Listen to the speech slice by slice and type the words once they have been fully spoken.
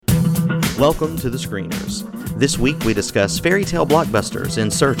Welcome to The Screeners. This week we discuss fairy tale blockbusters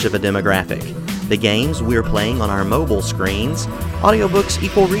in search of a demographic, the games we're playing on our mobile screens, audiobooks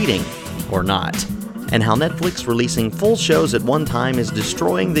equal reading, or not, and how Netflix releasing full shows at one time is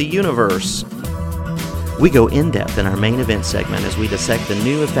destroying the universe. We go in-depth in our main event segment as we dissect the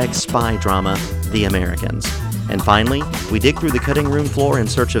new effects spy drama, The Americans. And finally, we dig through the cutting room floor in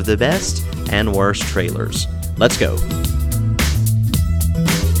search of the best and worst trailers. Let's go.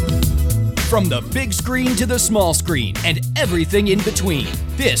 From the big screen to the small screen and everything in between,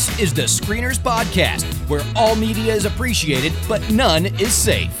 this is the Screeners Podcast, where all media is appreciated, but none is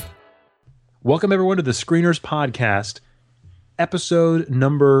safe. Welcome, everyone, to the Screeners Podcast, episode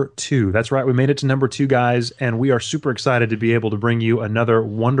number 2. That's right, we made it to number 2, guys, and we are super excited to be able to bring you another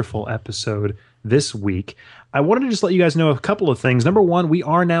wonderful episode this week. I wanted to just let you guys know a couple of things. Number one, we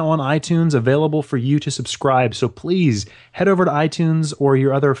are now on iTunes, available for you to subscribe. So please head over to iTunes or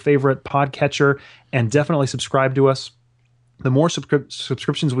your other favorite podcatcher and definitely subscribe to us. The more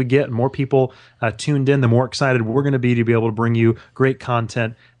subscriptions we get, more people tuned in, the more excited we're going to be able to bring you great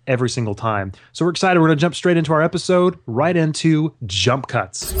content every single time. So we're excited. We're going to jump straight into our episode, right into Jump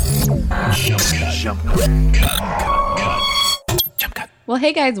Cuts. Jump Cut. Well,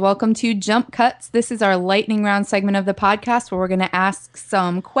 hey guys, welcome to Jump Cuts. This is our lightning round segment of the podcast where we're going to ask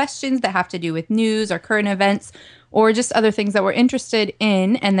some questions that have to do with news or current events or just other things that we're interested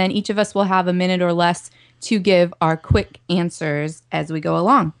in. And then each of us will have a minute or less to give our quick answers as we go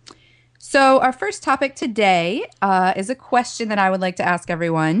along. So our first topic today is a question that I would like to ask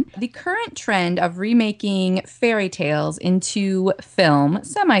everyone. The current trend of remaking fairy tales into film,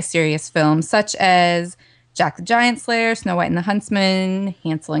 semi-serious films, such as Jack the Giant Slayer, Snow White and the Huntsman,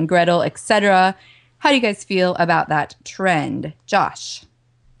 Hansel and Gretel, etc. How do you guys feel about that trend? Josh?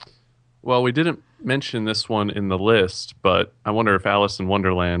 Well, we didn't mention this one in the list, but I wonder if Alice in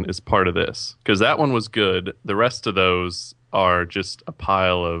Wonderland is part of this, because that one was good. The rest of those are just a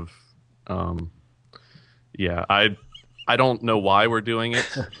pile of, I don't know why we're doing it.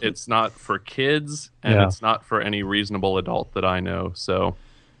 It's not for kids, and it's not for any reasonable adult that I know. So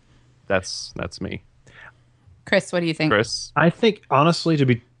that's me. Chris, what do you think? Chris? I think, honestly, to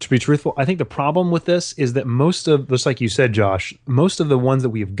be truthful, I think the problem with this is that most of, just like you said, Josh, most of the ones that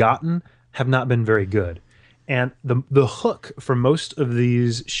we've gotten have not been very good. And the hook for most of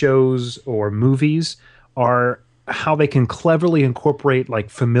these shows or movies are how they can cleverly incorporate like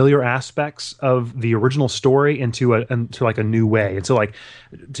familiar aspects of the original story into like a new way. And so, like,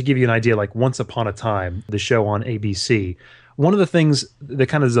 to give you an idea, like Once Upon a Time, the show on ABC, one of the things that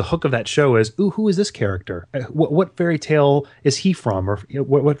kind of is the hook of that show is, ooh, who is this character? What fairy tale is he from? Or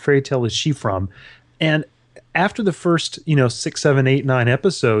what fairy tale is she from? And after the first, 6, 7, 8, 9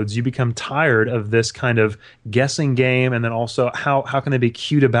 episodes, you become tired of this kind of guessing game. And then also, how can they be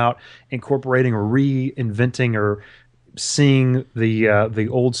cute about incorporating or reinventing or seeing the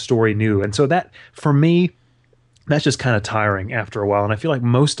old story new? And so that, for me, that's just kind of tiring after a while. And I feel like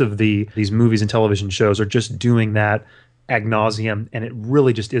most of these movies and television shows are just doing that ad nauseum, and it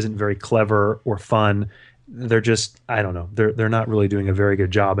really just isn't very clever or fun. They're just, I don't know, they're not really doing a very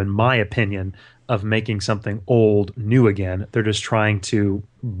good job, in my opinion, of making something old new again. They're just trying to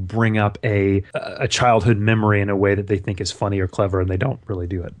bring up a childhood memory in a way that they think is funny or clever, and they don't really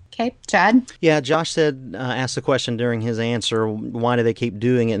do it. Okay, Chad? Yeah, Josh said, asked the question during his answer, why do they keep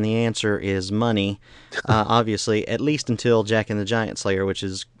doing it? And the answer is money, obviously, at least until Jack and the Giant Slayer, which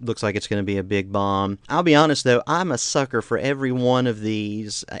looks like it's going to be a big bomb. I'll be honest, though, I'm a sucker for every one of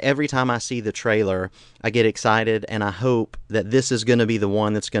these. Every time I see the trailer, I get excited, and I hope that this is going to be the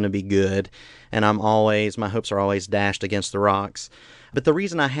one that's going to be good. And my hopes are always dashed against the rocks. But the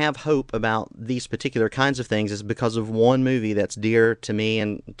reason I have hope about these particular kinds of things is because of one movie that's dear to me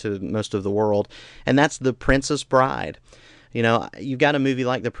and to most of the world, and that's The Princess Bride. You've got a movie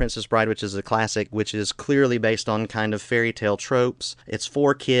like The Princess Bride, which is a classic, which is clearly based on kind of fairy tale tropes. It's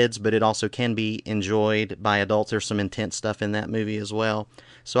for kids, but it also can be enjoyed by adults. There's some intense stuff in that movie as well.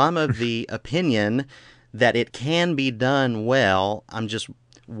 So I'm of the opinion that it can be done well. I'm just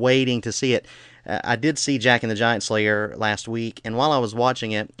waiting to see it. I did see Jack and the Giant Slayer last week, and while I was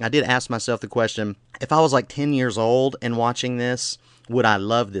watching it, I did ask myself the question, if I was like 10 years old and watching this, would I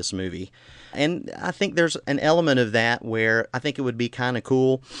love this movie? And I think there's an element of that where I think it would be kind of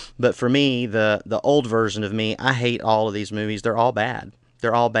cool, but for me, the old version of me, I hate all of these movies. They're all bad.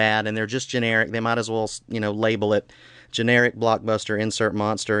 They're all bad, and they're just generic. They might as well, label it generic blockbuster, insert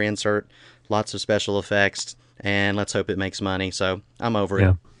monster, insert lots of special effects, and let's hope it makes money. So I'm over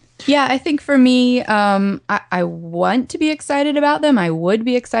it. Yeah, I think for me, I want to be excited about them. I would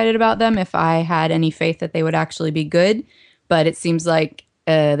be excited about them if I had any faith that they would actually be good. But it seems like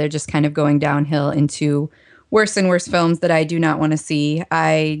they're just kind of going downhill into worse and worse films that I do not want to see.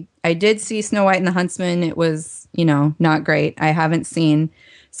 I did see Snow White and the Huntsman. It was, not great. I haven't seen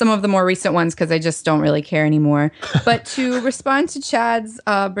some of the more recent ones because I just don't really care anymore. But to respond to Chad's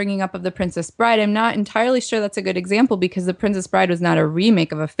bringing up of The Princess Bride, I'm not entirely sure that's a good example because The Princess Bride was not a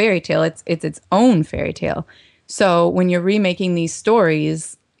remake of a fairy tale. It's its own fairy tale. So when you're remaking these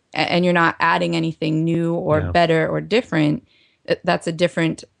stories and you're not adding anything new or better or different, that's a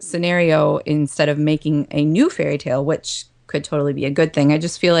different scenario instead of making a new fairy tale, which could totally be a good thing. I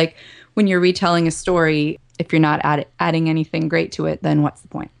just feel like when you're retelling a story, if you're not adding anything great to it, then what's the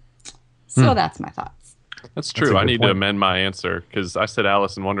point? So that's my thoughts. That's true. I need to amend my answer because I said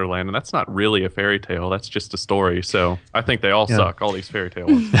Alice in Wonderland, and that's not really a fairy tale. That's just a story. So I think they all suck, all these fairy tale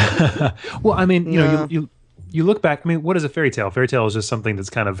ones. Well, I mean, you look back, I mean, what is a fairy tale? A fairy tale is just something that's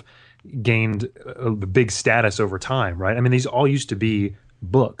kind of gained a big status over time, right? I mean, these all used to be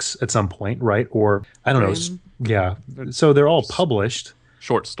books at some point, right? Or, I don't know. Yeah. So they're all published.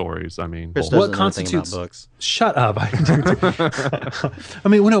 Short stories, I mean. What constitutes books? Shut up. I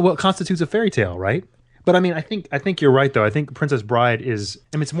mean, what constitutes a fairy tale, right? But I mean, I think you're right though. I think Princess Bride is.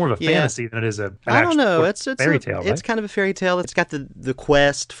 I mean, it's more of a fantasy than it is a. I don't know. It's fairy tale. Right? It's kind of a fairy tale. It's got the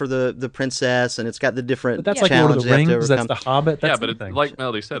quest for the princess, and it's got the different. But that's like Lord of the Rings. That's the Hobbit. That's like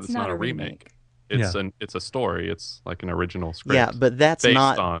Melody said, it's not a remake. It's a story. It's like an original script. Yeah, but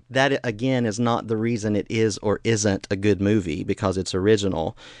that again is not the reason it is or isn't a good movie because it's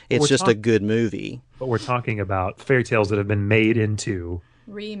original. It's just a good movie. But we're talking about fairy tales that have been made into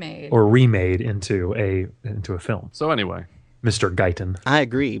remade into a film. So anyway, Mr. Guyton. I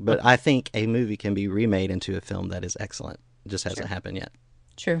agree, but I think a movie can be remade into a film that is excellent. It just hasn't happened yet.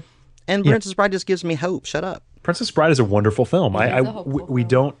 True. And Princess Bride just gives me hope. Shut up. Princess Bride is a wonderful film. We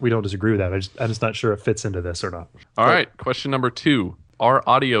film. don't disagree with that. I'm just not sure it fits into this or not. All right, question number 2. Are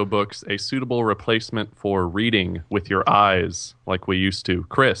audiobooks a suitable replacement for reading with your eyes like we used to?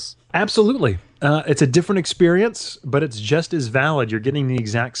 Chris? Absolutely. It's a different experience, but it's just as valid. You're getting the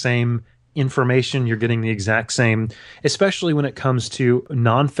exact same information. You're getting the exact same, especially when it comes to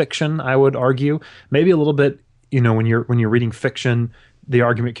nonfiction, I would argue. Maybe a little bit, when you're reading fiction, the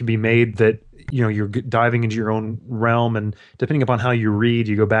argument can be made that you're diving into your own realm, and depending upon how you read,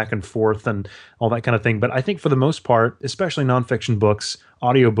 you go back and forth and all that kind of thing. But I think for the most part, especially nonfiction books,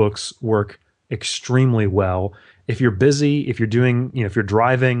 audiobooks work extremely well. If you're busy, if you're doing, if you're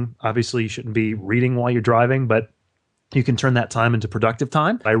driving, obviously you shouldn't be reading while you're driving, but you can turn that time into productive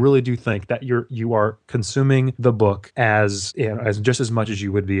time. I really do think that you are consuming the book as just as much as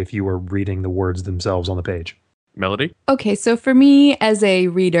you would be if you were reading the words themselves on the page. Melody? Okay, so for me as a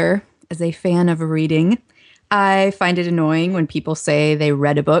reader, as a fan of reading, I find it annoying when people say they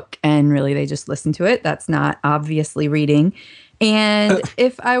read a book and really they just listen to it. That's not obviously reading. And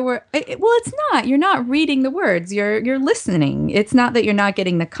if I were, it's not. You're not reading the words. You're listening. It's not that you're not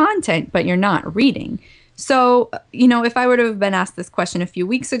getting the content, but you're not reading. So, if I were to have been asked this question a few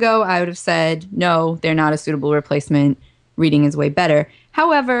weeks ago, I would have said, no, they're not a suitable replacement. Reading is way better.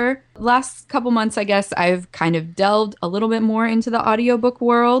 However, last couple months, I guess, I've kind of delved a little bit more into the audiobook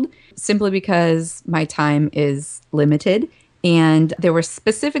world simply because my time is limited. And there were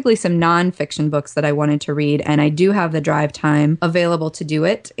specifically some nonfiction books that I wanted to read, and I do have the drive time available to do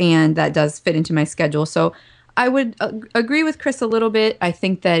it, and that does fit into my schedule. So I would agree with Chris a little bit. I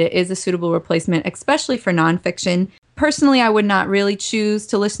think that it is a suitable replacement, especially for nonfiction. Personally, I would not really choose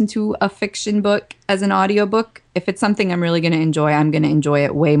to listen to a fiction book as an audiobook. If it's something I'm really going to enjoy, I'm going to enjoy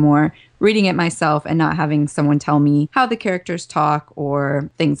it way more reading it myself and not having someone tell me how the characters talk or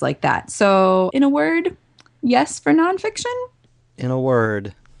things like that. So, in a word, yes for nonfiction. In a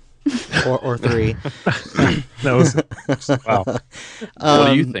word. or 3. Wow. What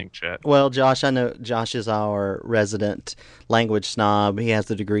do you think, Chet? Well, Josh, I know Josh is our resident language snob. He has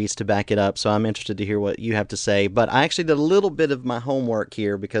the degrees to back it up, so I'm interested to hear what you have to say. But I actually did a little bit of my homework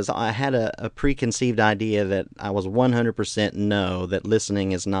here because I had a preconceived idea that I was 100% no, that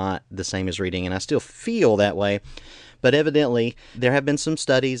listening is not the same as reading, and I still feel that way. But evidently, there have been some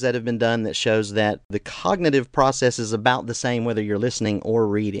studies that have been done that shows that the cognitive process is about the same whether you're listening or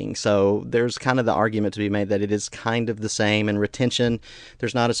reading. So there's kind of the argument to be made that it is kind of the same. And retention,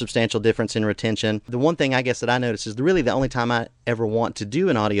 there's not a substantial difference in retention. The one thing I guess that I notice is really the only time I ever want to do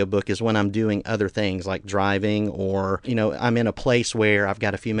an audiobook is when I'm doing other things like driving or, I'm in a place where I've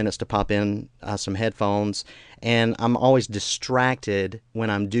got a few minutes to pop in some headphones. And I'm always distracted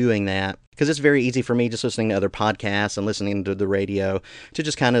when I'm doing that because it's very easy for me just listening to other podcasts and listening to the radio to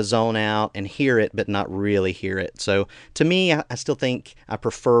just kind of zone out and hear it, but not really hear it. So to me, I still think I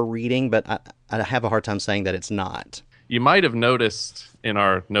prefer reading, but I have a hard time saying that it's not. You might have noticed in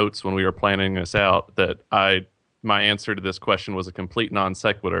our notes when we were planning this out that my answer to this question was a complete non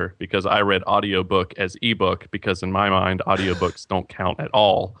sequitur because I read audiobook as ebook because in my mind audiobooks don't count at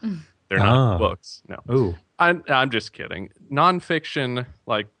all. They're not books. No. Ooh. I'm just kidding. Nonfiction,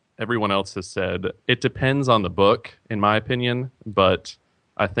 like everyone else has said, it depends on the book, in my opinion, but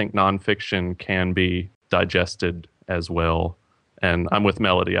I think nonfiction can be digested as well. And I'm with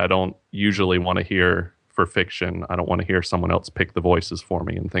Melody. I don't usually want to hear for fiction. I don't want to hear someone else pick the voices for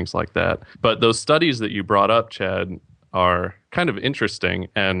me and things like that. But those studies that you brought up, Chad, are kind of interesting,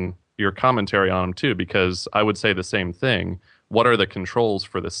 and your commentary on them too, because I would say the same thing. What are the controls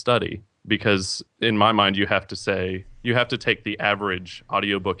for the study? Because in my mind, you have to take the average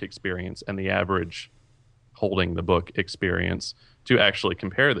audiobook experience and the average holding the book experience to actually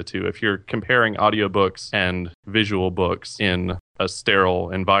compare the two. If you're comparing audiobooks and visual books in a sterile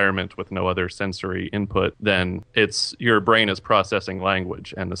environment with no other sensory input, then it's your brain is processing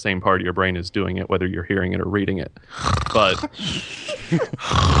language and the same part of your brain is doing it whether you're hearing it or reading it. But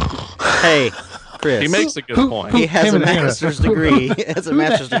Hey, Chris. he makes a good point. He has a master's degree. He has a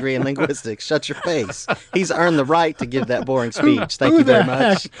master's degree in linguistics. Shut your face. He's earned the right to give that boring speech. Thank you very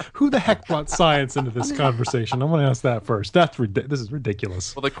much. Who the heck brought science into this conversation? I want to ask that first. This is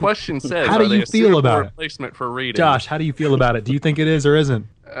ridiculous. Well, the question says, How do are they you a feel suitable about it? replacement for reading? Josh, how do you feel about it? Do you think it is or isn't?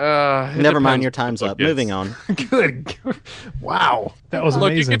 Never mind, depends your time's what the up. book is. Moving on. Good. Wow. That was Look,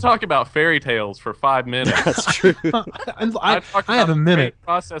 you amazing. can talk about fairy tales for 5 minutes. That's true. I talked have a about minute.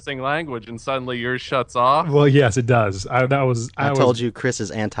 processing language, and suddenly yours shuts off. Well, yes, it does. I told you Chris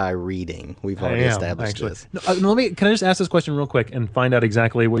is anti-reading. We've already established this. No, can I just ask this question real quick and find out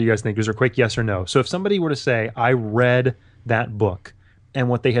exactly what you guys think? Is there a quick yes or no? So if somebody were to say, I read that book, and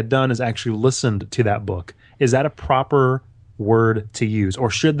what they had done is actually listened to that book, is that a proper word to use?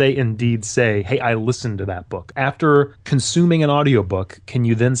 Or should they indeed say, hey, I listened to that book? After consuming an audiobook, can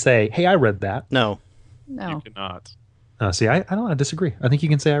you then say, hey, I read that? No. No. You cannot. See, I don't. I disagree. I think you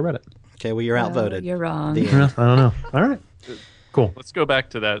can say I read it. Okay, well, you're outvoted. You're wrong. The Yeah, end. I don't know. All right. Cool. Let's go back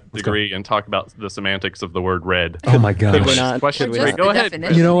to that degree and talk about the semantics of the word read. Oh my Could we gosh. not? Question Could we three. not? Go ahead.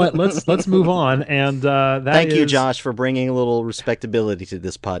 definition. You know what? Let's move on. And that Thank you, is- Josh, for bringing a little respectability to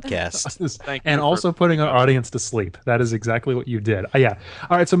this podcast. Thank you and for- also putting our audience to sleep. That is exactly what you did. Yeah.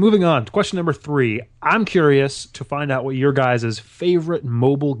 All right. So moving on. Question number 3. I'm curious to find out what your guys' favorite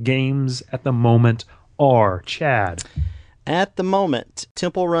mobile games at the moment are. Chad. At the moment,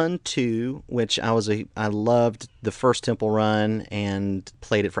 Temple Run 2, which I loved the first Temple Run and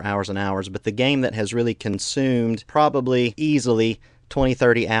played it for hours and hours, but the game that has really consumed probably easily 20,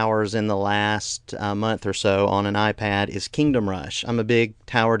 30 hours in the last month or so on an iPad is Kingdom Rush. I'm a big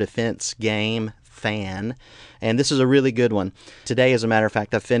tower defense game fan, and this is a really good one. Today, as a matter of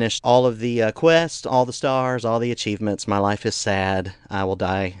fact, I've finished all of the quests, all the stars, all the achievements. My life is sad. I will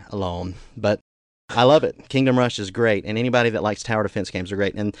die alone, but I love it. Kingdom Rush is great, and anybody that likes tower defense games are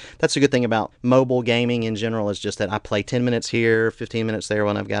great. And that's a good thing about mobile gaming in general is just that I play 10 minutes here, 15 minutes there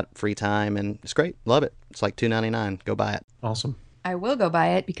when I've got free time, and it's great. Love it. It's like $2.99. Go buy it. Awesome. I will go buy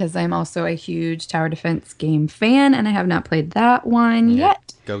it because I'm also a huge tower defense game fan, and I have not played that one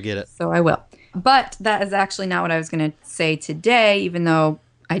yet. Go get it. So I will. But that is actually not what I was going to say today, even though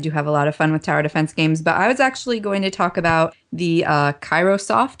I do have a lot of fun with tower defense games. But I was actually going to talk about the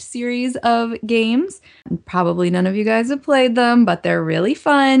Kairosoft series of games. Probably none of you guys have played them, but they're really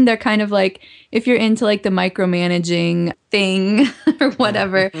fun. They're kind of like, if you're into like the micromanaging thing or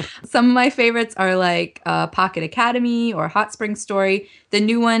whatever. Some of my favorites are like Pocket Academy or Hot Spring Story. The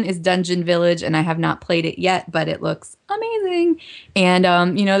new one is Dungeon Village, and I have not played it yet, but it looks amazing. And,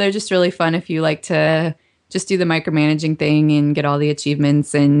 they're just really fun if you like to just do the micromanaging thing and get all the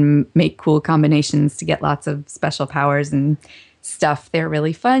achievements and make cool combinations to get lots of special powers and stuff. They're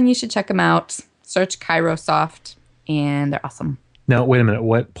really fun. You should check them out. Search Kairosoft, and they're awesome. Now, wait a minute.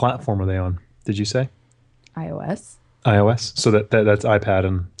 What platform are they on? Did you say iOS. iOS? So that's iPad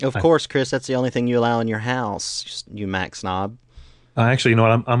and. Of course, Chris, that's the only thing you allow in your house, you Mac snob. Actually, you know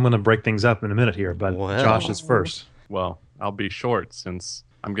what? I'm going to break things up in a minute here, but Well. Josh is first. Well, I'll be short since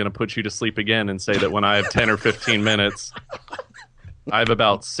I'm going to put you to sleep again and say that when I have 10 or 15 minutes, I have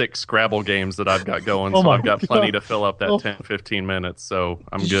about 6 Scrabble games that I've got going, Oh so my I've got plenty God. to fill up that 10, 15 minutes, so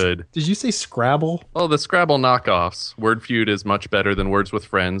I'm good. Did you say Scrabble? Well, the Scrabble knockoffs. Word Feud is much better than Words with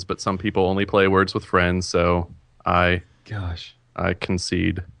Friends, but some people only play Words with Friends, so I Gosh.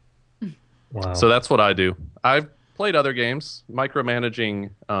 concede. Wow. So that's what I do. I've played other games, micromanaging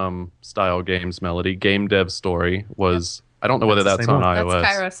style games, Melody. Game Dev Story was... I don't know whether That's the that's same on one. iOS.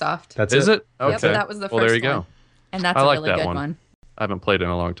 That's Kairosoft. That's Is it? Okay. Yep, that was the well, there first you one. go. And that's I a like really that good one. one. I haven't played it in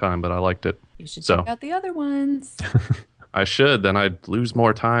a long time, but I liked it. You should So- check out the other ones. I should, then I'd lose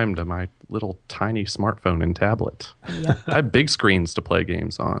more time to my little tiny smartphone and tablet. I have big screens to play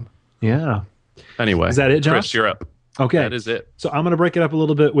games on. Yeah. Anyway, Is that it, Josh? Chris, you're up. Okay. That is it. So I'm going to break it up a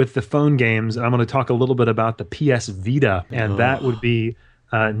little bit with the phone games, and I'm going to talk a little bit about the PS Vita, and that would be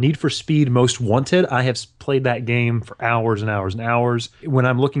Need for Speed Most Wanted. I have played that game for hours and hours and hours. When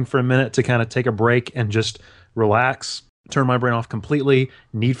I'm looking for a minute to kind of take a break and just relax, turn my brain off completely,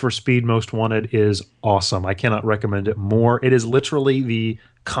 Need for Speed Most Wanted is awesome. I cannot recommend it more. It is literally the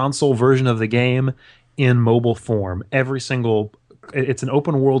console version of the game in mobile form. It's an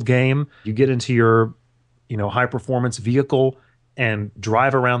open world game. You get into your high performance vehicle and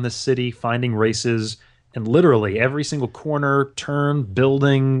drive around this city finding races, and literally every single corner, turn,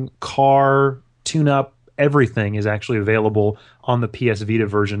 building, car, tune up, everything is actually available on the PS Vita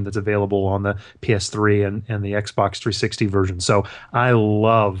version that's available on the PS3 and the Xbox 360 version. So I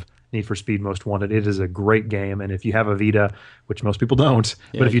love Need for Speed Most Wanted. It is a great game, and if you have a Vita, which most people don't,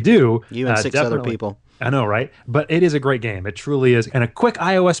 but if you do, You and six other definitely- people. I know, right? But it is a great game. It truly is. And a quick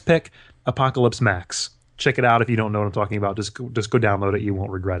iOS pick, Apocalypse Max. Check it out if you don't know what I'm talking about. Just go download it. You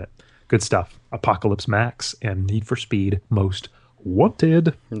won't regret it. Good stuff. Apocalypse Max and Need for Speed Most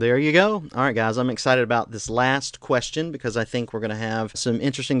Wanted. There you go. All right, guys, I'm excited about this last question because I think we're going to have some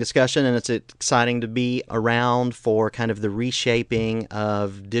interesting discussion, and it's exciting to be around for kind of the reshaping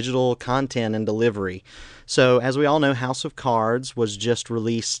of digital content and delivery. So, as we all know, House of Cards was just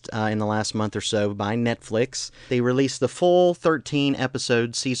released in the last month or so by Netflix. They released the full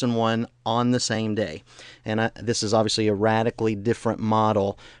 13-episode season 1 on the same day. And this is obviously a radically different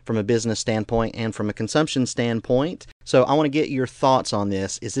model from a business standpoint and from a consumption standpoint. So I want to get your thoughts on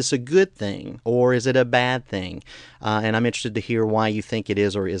this. Is this a good thing or is it a bad thing? And I'm interested to hear why you think it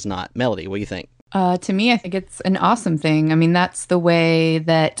is or is not. Melody, what do you think? To me, I think it's an awesome thing. I mean, that's the way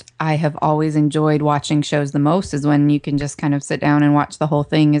that I have always enjoyed watching shows the most, is when you can just kind of sit down and watch the whole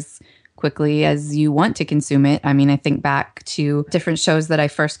thing as quickly as you want to consume it. I mean, I think back to different shows that I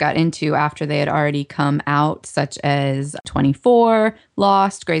first got into after they had already come out, such as 24,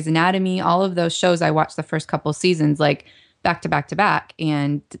 Lost, Grey's Anatomy, all of those shows. I watched the first couple seasons like back to back to back,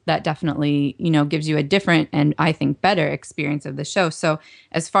 and that definitely, gives you a different and I think better experience of the show. So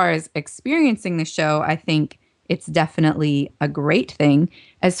as far as experiencing the show, I think it's definitely a great thing.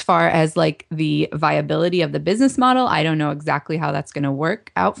 As far as like the viability of the business model, I don't know exactly how that's going to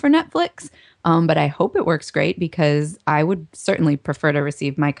work out for Netflix, but I hope it works great because I would certainly prefer to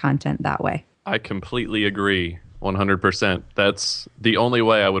receive my content that way. I completely agree, 100%. That's the only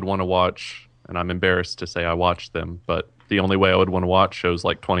way I would want to watch, and I'm embarrassed to say I watched them, but the only way I would want to watch shows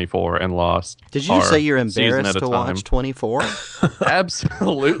like 24 and Lost. Did you just say you're season embarrassed at a to time. watch 24?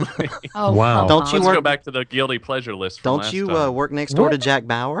 Absolutely. Oh, Wow. Don't you Let's work? go back to the guilty pleasure list from Don't last you time. work next door to Jack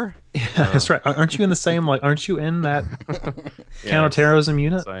Bauer? That's right. Aren't you in the same, aren't you in that Yes, counterterrorism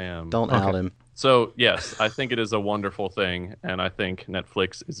unit? yes, I am. Don't out him. So, yes, I think it is a wonderful thing, and I think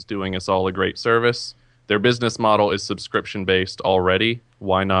Netflix is doing us all a great service. Their business model is subscription-based already.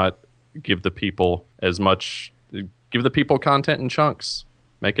 Why not give the people content in chunks?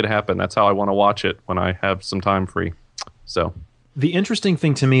 Make it happen. That's how I want to watch it when I have some time free. So, The interesting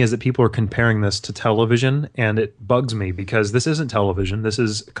thing to me is that people are comparing this to television, and it bugs me because this isn't television. This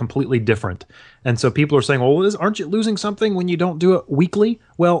is completely different. And so people are saying, well, aren't you losing something when you don't do it weekly?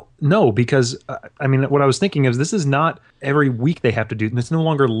 Well, no, because, what I was thinking is this is not every week they have to do. It's no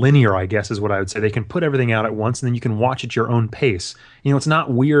longer linear, I guess, is what I would say. They can put everything out at once, and then you can watch at your own pace. It's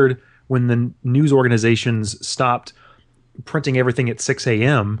not weird when the news organizations stopped printing everything at 6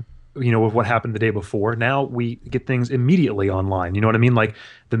 a.m., with what happened the day before. Now we get things immediately online. You know what I mean? Like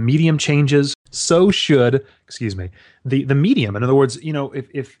the medium changes, so should, the medium. In other words,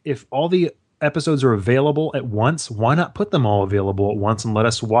 if all the episodes are available at once, why not put them all available at once and let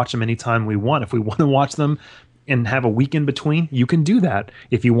us watch them anytime we want? If we want to watch them and have a week in between, you can do that.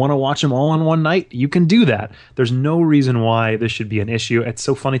 If you want to watch them all in one night, you can do that. There's no reason why this should be an issue. It's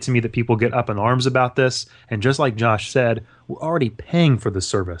so funny to me that people get up in arms about this. And just like Josh said, we're already paying for the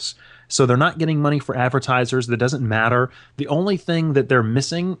service. So they're not getting money for advertisers. That doesn't matter. The only thing that they're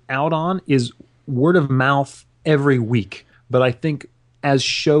missing out on is word of mouth every week. But I think as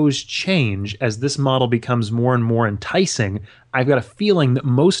shows change, as this model becomes more and more enticing, I've got a feeling that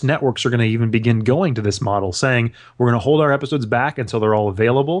most networks are going to even begin going to this model, saying we're going to hold our episodes back until they're all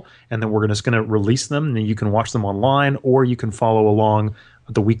available, and then we're just going to release them, and then you can watch them online, or you can follow along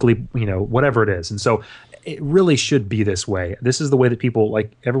the weekly, whatever it is. And so it really should be this way. This is the way that people,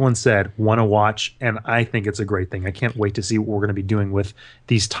 like everyone said, want to watch, and I think it's a great thing. I can't wait to see what we're going to be doing with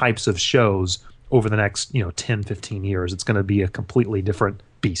these types of shows over the next 10, 15 years. It's going to be a completely different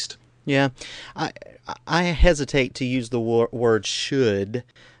beast. Yeah, I hesitate to use the word should,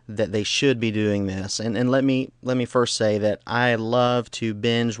 that they should be doing this. And let me first say that I love to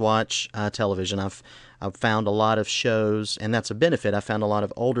binge watch television. I've found a lot of shows, and that's a benefit. I found a lot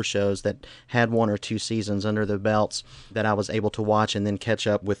of older shows that had 1 or 2 seasons under their belts that I was able to watch and then catch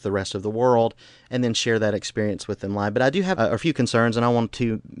up with the rest of the world and then share that experience with them live. But I do have a few concerns, and I want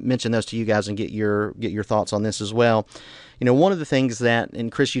to mention those to you guys and get your thoughts on this as well. One of the things that,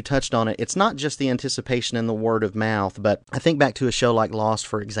 and Chris, you touched on it, it's not just the anticipation and the word of mouth, but I think back to a show like Lost,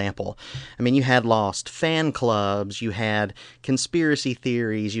 for example. I mean, you had Lost fan clubs, you had conspiracy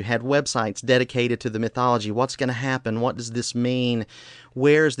theories, you had websites dedicated to the mythology. What's going to happen? What does this mean?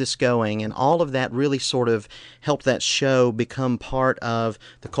 Where's this going? And all of that really sort of helped that show become part of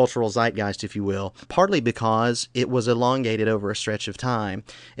the cultural zeitgeist, if you will, partly because it was elongated over a stretch of time.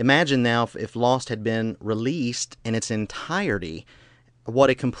 Imagine now if Lost had been released in its entirety, what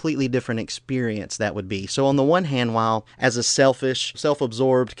a completely different experience that would be. So on the one hand, while as a selfish,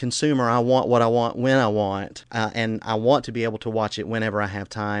 self-absorbed consumer, I want what I want when I want, and I want to be able to watch it whenever I have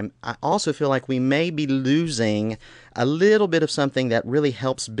time, I also feel like we may be losing a little bit of something that really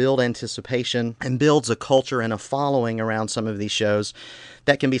helps build anticipation and builds a culture and a following around some of these shows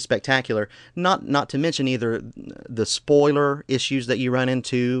that can be spectacular. Not to mention either the spoiler issues that you run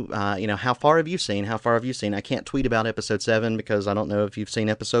into. How far have you seen? How far have you seen? I can't tweet about episode 7 because I don't know if you've seen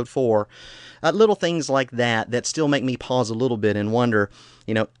episode 4. Little things like that still make me pause a little bit and wonder,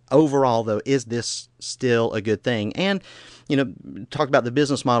 overall though, is this still a good thing? And, talk about the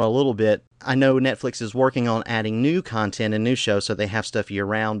business model a little bit. I know Netflix is working on adding new content and new shows so they have stuff year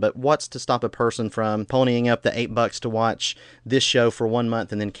round, but what's to stop a person from ponying up the $8 to watch this show for 1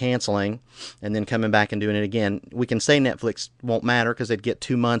 month and then canceling and then coming back and doing it again? We can say Netflix won't matter because they'd get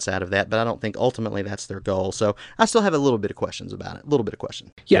 2 months out of that, but I don't think ultimately that's their goal. So I still have a little bit of questions about it. A little bit of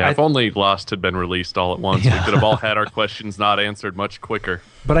question. Yeah, if only Lost had been released all at once, we could have all had our questions not answered much quicker.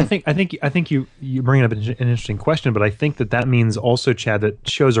 But I think you bring up an interesting question, but I think that means also, Chad, that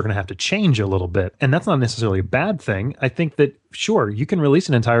shows are going to have to change a little bit. And that's not necessarily a bad thing. I think that, sure, you can release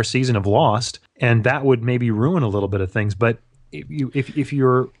an entire season of Lost, and that would maybe ruin a little bit of things. But if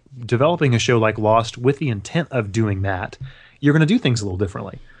you're developing a show like Lost with the intent of doing that, you're going to do things a little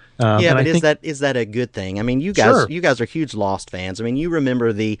differently. But is that a good thing? I mean, you guys are huge Lost fans. I mean, you remember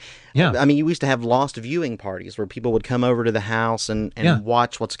I mean, you used to have Lost viewing parties where people would come over to the house and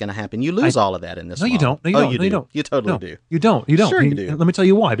watch what's going to happen. You lose all of that in this. No, you don't. You don't. You totally do. You don't. Sure, you do. Let me tell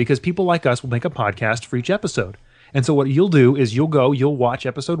you why. Because people like us will make a podcast for each episode. And so what you'll do is you'll watch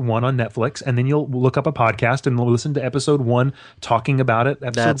episode 1 on Netflix, and then you'll look up a podcast and listen to episode 1 talking about it.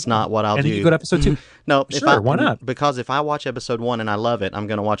 That's not what I'll do. And then you go to episode 2. No, why not? Because if I watch episode 1 and I love it, I'm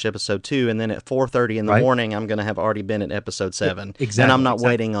going to watch episode 2, and then at 4:30 in the morning, I'm going to have already been at episode 7. Exactly. And I'm not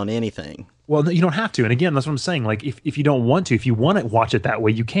waiting on anything. Well, you don't have to. And again, that's what I'm saying. Like, if you don't want to, if you want to watch it that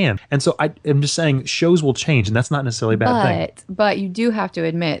way, you can. And so I'm just saying shows will change, and that's not necessarily a bad thing. But you do have to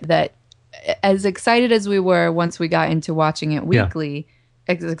admit that as excited as we were once we got into watching it weekly,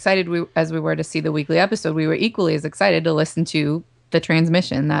 as excited as we were to see the weekly episode, we were equally as excited to listen to the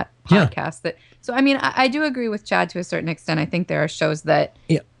transmission, that podcast. So, I mean, I do agree with Chad to a certain extent. I think there are shows that...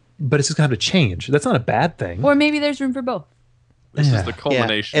 Yeah, but it's just going to have to change. That's not a bad thing. Or maybe there's room for both. This is the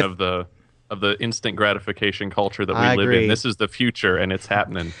culmination of the instant gratification culture that we live in. This is the future, and it's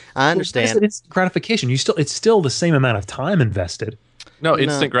happening. I understand. It's gratification. It's still the same amount of time invested. No,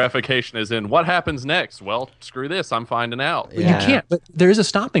 instant gratification is in what happens next. Well, screw this. I'm finding out. Yeah. You can't. But there is a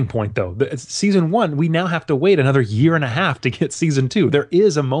stopping point, though. Season 1, we now have to wait another year and a half to get season 2. There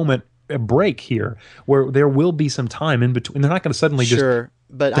is a break here where there will be some time in between. They're not going to suddenly just...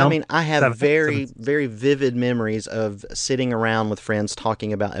 But I mean, I have very vivid memories of sitting around with friends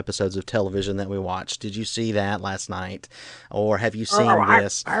talking about episodes of television that we watched. Did you see that last night? Or have you seen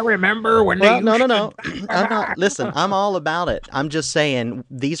this? I remember when No. I'm not. Listen, I'm all about it. I'm just saying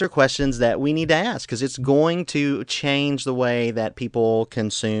these are questions that we need to ask because it's going to change the way that people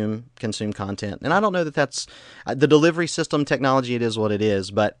consume content. And I don't know that that's the delivery system technology. It is what it is,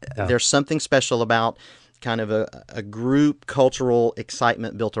 but there's something special about kind of a group cultural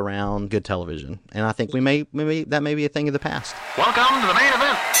excitement built around good television. And I think that may be a thing of the past. Welcome to the main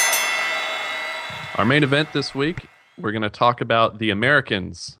event. Our main event this week, we're going to talk about The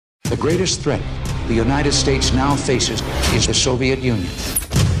Americans. The greatest threat the United States now faces is the Soviet Union.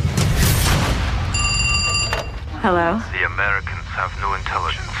 Hello? The Americans have new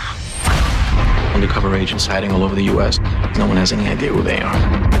intelligence. Undercover agents hiding all over the U.S. No one has any idea who they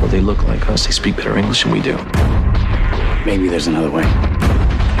are. Well, they look like us. They speak better English than we do. Maybe there's another way.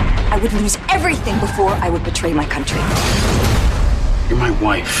 I would lose everything before I would betray my country. You're my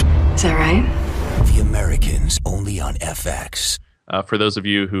wife. Is that right? The Americans, only on FX. For those of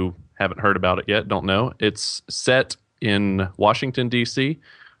you who haven't heard about it yet, don't know, it's set in Washington, D.C.,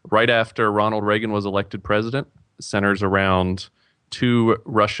 right after Ronald Reagan was elected president. It centers around two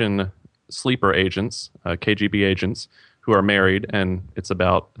Russian sleeper agents, KGB agents, who are married, and it's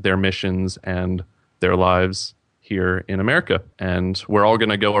about their missions and their lives here in America. And we're all going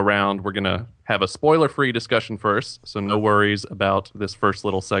to go around. We're going to have a spoiler-free discussion first, so no worries about this first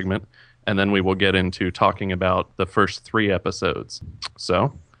little segment. And then we will get into talking about the first 3 episodes.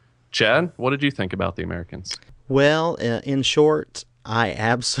 So, Chad, what did you think about The Americans? Well, in short, I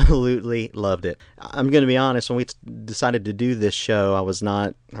absolutely loved it. I'm going to be honest, when we decided to do this show, I was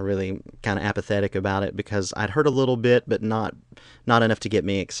really kind of apathetic about it because I'd heard a little bit, but not enough to get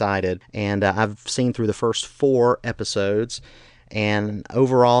me excited. And I've seen through the first 4 episodes, and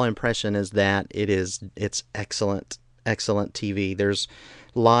overall impression is that it's excellent TV. There's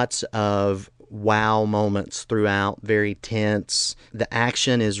lots of wow moments throughout, very tense. The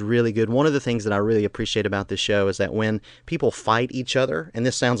action is really good. One of the things that I really appreciate about this show is that when people fight each other, and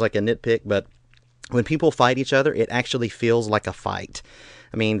this sounds like a nitpick, but when people fight each other, it actually feels like a fight.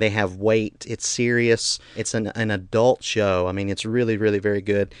 I mean, they have weight. It's serious. It's an adult show. I mean, it's really, really very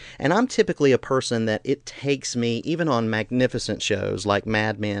good. And I'm typically a person that it takes me, even on magnificent shows like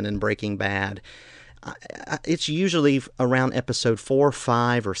Mad Men and Breaking Bad, it's usually around episode 4,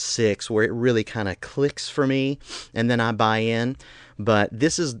 5, or 6 where it really kind of clicks for me, and then I buy in. But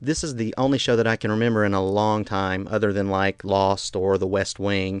this is the only show that I can remember in a long time, other than like Lost or The West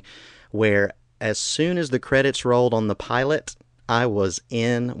Wing, where as soon as the credits rolled on the pilot, I was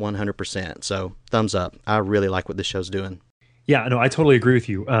in 100%. So thumbs up. I really like what this show's doing. Yeah, no, I totally agree with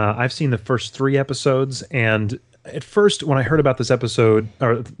you. I've seen the first 3 episodes, and at first, when I heard about this episode,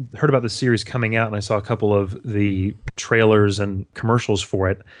 or heard about this series coming out, and I saw a couple of the trailers and commercials for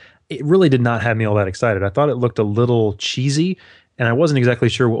it, it really did not have me all that excited. I thought it looked a little cheesy, and I wasn't exactly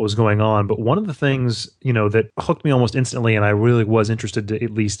sure what was going on. But one of the things, that hooked me almost instantly, and I really was interested to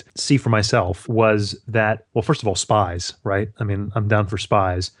at least see for myself, was that, well, first of all, spies, right? I mean, I'm down for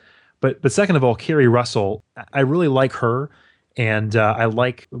spies. But second of all, Kerry Russell, I really like her, and I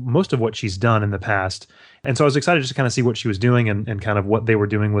like most of what she's done in the past. And so I was excited just to kind of see what she was doing and kind of what they were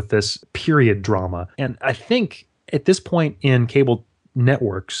doing with this period drama. And I think at this point in cable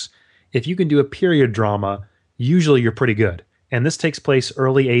networks, if you can do a period drama, usually you're pretty good. And this takes place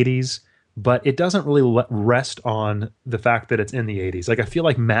early 80s, but it doesn't really rest on the fact that it's in the 80s. Like, I feel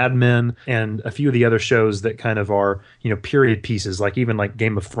like Mad Men and a few of the other shows that kind of are, period pieces, like even like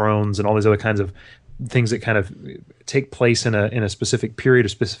Game of Thrones and all these other kinds of things that kind of take place in a specific period, a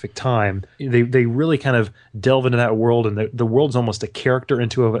specific time, they really kind of delve into that world, and the world's almost a character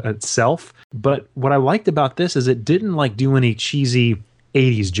into itself. But what I liked about this is it didn't like do any cheesy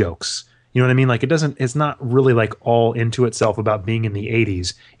 80s jokes. You know what I mean? Like, it's not really like all into itself about being in the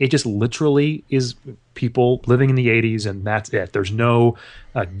 80s. It just literally is people living in the 80s, and that's it. There's no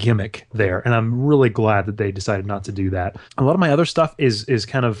gimmick there. And I'm really glad that they decided not to do that. A lot of my other stuff is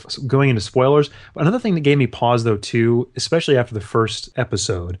kind of going into spoilers. But another thing that gave me pause, though, too, especially after the first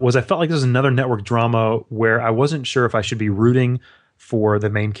episode, was I felt like this was another network drama where I wasn't sure if I should be rooting for the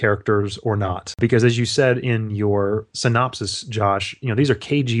main characters or not. Because as you said in your synopsis, Josh, these are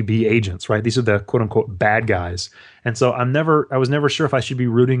KGB agents, right? These are the quote unquote bad guys. And so I was never sure if I should be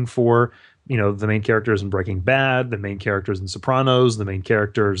rooting for, the main characters in Breaking Bad, the main characters in Sopranos, the main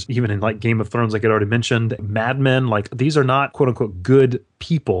characters even in like Game of Thrones, like I already mentioned, Mad Men. Like, these are not quote unquote good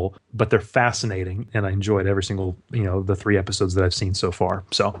people, but they're fascinating. And I enjoyed every single, the 3 episodes that I've seen so far.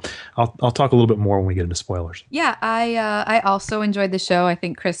 So I'll talk a little bit more when we get into spoilers. Yeah, I also enjoyed the show. I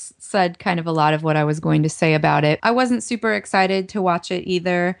think Chris said kind of a lot of what I was going to say about it. I wasn't super excited to watch it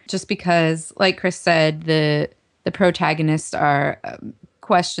either, just because, like Chris said, the protagonists are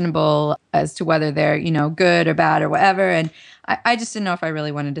questionable as to whether they're, good or bad or whatever. And I just didn't know if I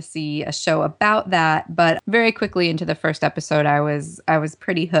really wanted to see a show about that. But very quickly into the first episode, I was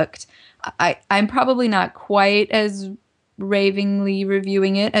pretty hooked. I'm probably not quite as ravingly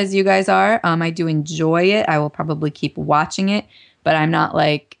reviewing it as you guys are. I do enjoy it. I will probably keep watching it, but I'm not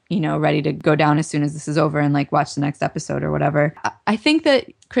like, ready to go down as soon as this is over and like watch the next episode or whatever. I think that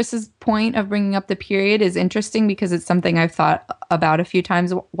Chris's point of bringing up the period is interesting because it's something I've thought about a few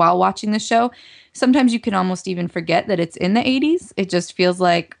times while watching the show. Sometimes you can almost even forget that it's in the 80s. It just feels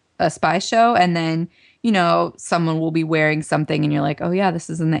like a spy show, and then someone will be wearing something and you're like, oh yeah, this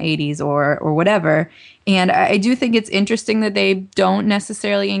is in the 80s or whatever. And I do think it's interesting that they don't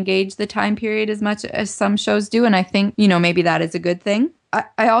necessarily engage the time period as much as some shows do. And I think, maybe that is a good thing.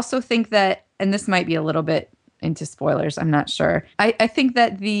 I also think that, and this might be a little bit into spoilers, I'm not sure. I think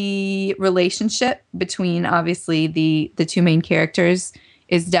that the relationship between obviously the two main characters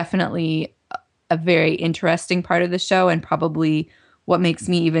is definitely a very interesting part of the show, and probably what makes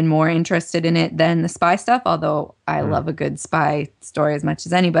me even more interested in it than the spy stuff, although I love a good spy story as much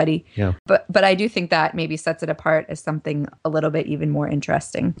as anybody. Yeah. But I do think that maybe sets it apart as something a little bit even more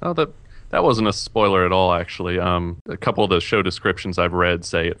interesting. Oh, that wasn't a spoiler at all, actually. A couple of the show descriptions I've read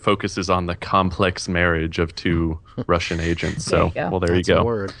say it focuses on the complex marriage of two Russian agents. So, there you go. That's a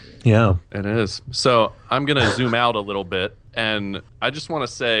word. Yeah. It is. So I'm going to zoom out a little bit. And I just want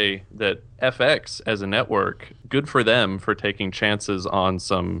to say that FX as a network, good for them for taking chances on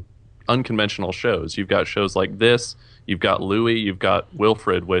some unconventional shows. You've got shows like this. You've got Louie. You've got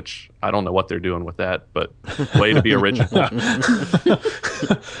Wilfred, which I don't know what they're doing with that, but way to be original.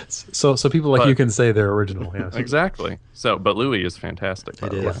 So people like you can say they're original. Yes. Exactly. So, but Louie is fantastic.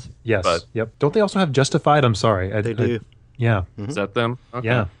 It is. Yes. But, yep. Don't they also have Justified? I'm sorry. They do. Yeah. Is that them? Okay.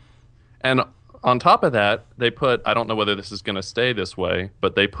 Yeah. And on top of that, they put, I don't know whether this is going to stay this way,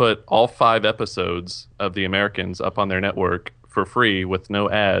 but they put all 5 episodes of The Americans up on their network for free with no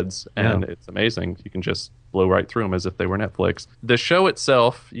ads. And it's amazing. You can just blow right through them as if they were Netflix. The show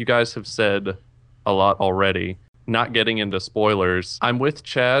itself, you guys have said a lot already. Not getting into spoilers, I'm with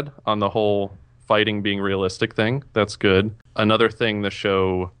Chad on the whole fighting being realistic thing. That's good. Another thing the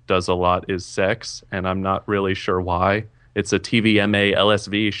show does a lot is sex, and I'm not really sure why. It's a TVMA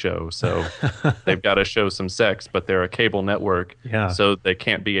LSV show, so they've got to show some sex, but they're a cable network, so they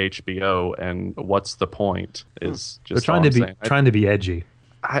can't be HBO. And what's the point? Is just they're trying to be edgy.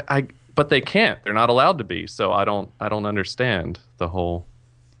 But they can't. They're not allowed to be. So I don't understand the whole.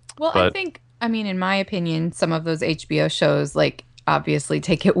 Well, I think, I mean, in my opinion, some of those HBO shows, like, obviously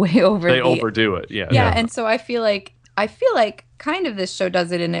take it way over. They overdo it. Yeah. And so I feel like kind of this show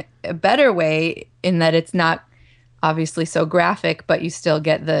does it in a better way, in that it's not obviously so graphic, but you still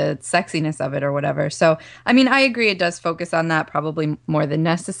get the sexiness of it or whatever. So, I mean, I agree it does focus on that probably more than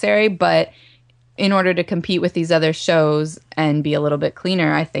necessary, but in order to compete with these other shows and be a little bit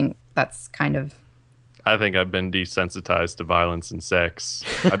cleaner, I think that's kind of... I think I've been desensitized to violence and sex.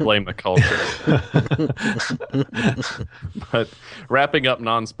 I blame the culture. But wrapping up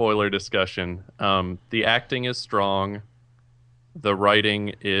non-spoiler discussion, the acting is strong. The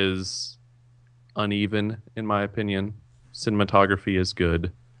writing is uneven, in my opinion. Cinematography is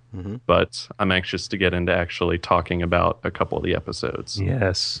good. But I'm anxious to get into actually talking about a couple of the episodes.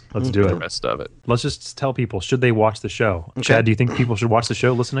 Yes, let's do it. The rest of it. Let's just tell people, should they watch the show? Okay. Chad, do you think people should watch the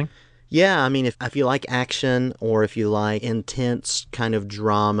show listening? Yeah, I mean, if you like action, or if you like intense kind of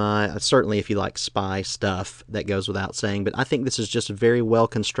drama, certainly if you like spy stuff, that goes without saying. But I think this is just very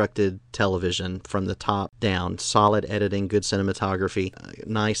well-constructed television from the top down. Solid editing, good cinematography,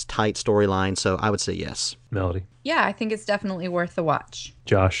 nice, tight storyline. So I would say yes. Melody? Yeah, I think it's definitely worth the watch.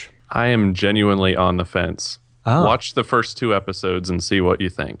 Josh? I am genuinely on the fence. Watch the first 2 episodes and see what you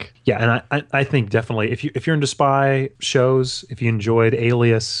think. Yeah, and I think definitely if you're into spy shows, if you enjoyed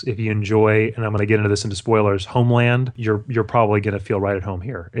Alias, if you enjoy, and I'm going to get into this into spoilers, Homeland, you're probably going to feel right at home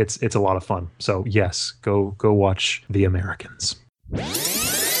here. It's a lot of fun. So yes, go watch The Americans.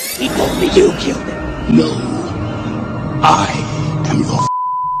 He told me you killed him. No, I am your.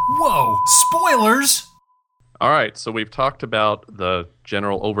 Whoa! Spoilers. All right, so we've talked about the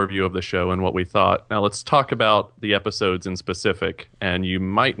general overview of the show and what we thought. Now let's talk about the episodes in specific. And you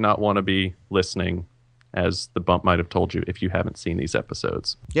might not want to be listening, as the bump might have told you, if you haven't seen these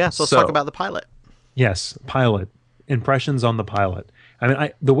episodes. Yeah, so let's talk about the pilot. Yes, pilot. Impressions on the pilot. I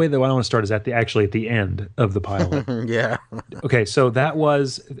mean, the way that I want to start is at the end of the pilot. Yeah. Okay, so that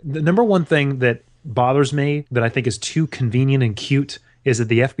was the number one thing that bothers me, that I think is too convenient and cute, is that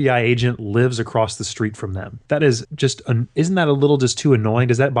the FBI agent lives across the street from them. That is just, isn't that a little just too annoying?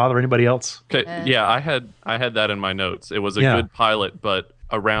 Does that bother anybody else? Okay, yeah, I had that in my notes. It was a good pilot, but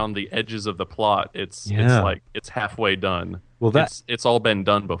around the edges of the plot, it's halfway done. Well, it's all been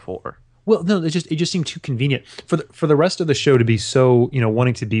done before. Well, no, it just seemed too convenient for the rest of the show to be so,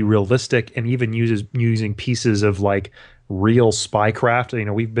 wanting to be realistic, and even using pieces of like real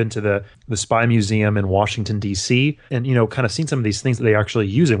spycraft. We've been to the Spy Museum in Washington D.C. and kind of seen some of these things that they actually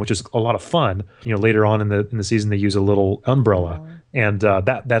using, which is a lot of fun. Later on in the season, they use a little umbrella, and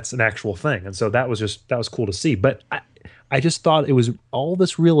that's an actual thing, and so that was cool to see. But I just thought it was all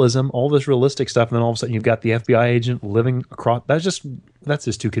this realism, all this realistic stuff, and then all of a sudden you've got the FBI agent living across. That's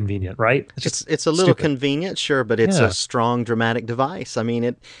just too convenient, right? It's a little convenient, sure, but it's a strong dramatic device. I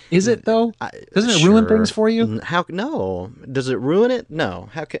mean, is it though? Doesn't it ruin things for you? No. Does it ruin it? No.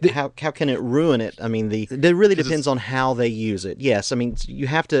 How can it ruin it? I mean, it really depends on how they use it. Yes, I mean, you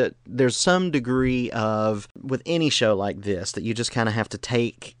have to. There's some degree of, with any show like this, that you just kind of have to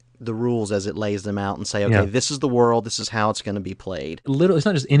take the rules as it lays them out and say, okay, this is the world, this is how it's going to be played. Literally,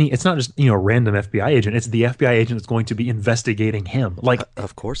 it's not just a random FBI agent. It's the FBI agent that's going to be investigating him. Like,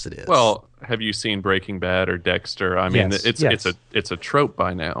 of course it is. Well, have you seen Breaking Bad or Dexter? I mean, it's a trope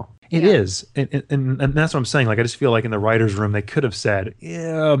by now. It is, and that's what I'm saying. Like, I just feel like in the writers' room they could have said,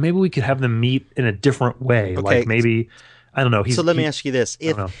 yeah, maybe we could have them meet in a different way. Okay. Like maybe, I don't know. So let me ask you this: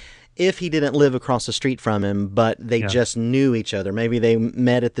 if he didn't live across the street from him, but they just knew each other, maybe they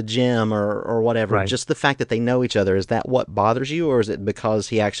met at the gym or whatever, right. Just the fact that they know each other, is that what bothers you, or is it because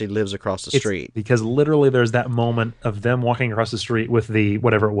he actually lives across the street? Because literally there's that moment of them walking across the street with the,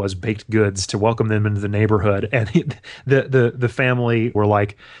 whatever it was, baked goods to welcome them into the neighborhood, and the family were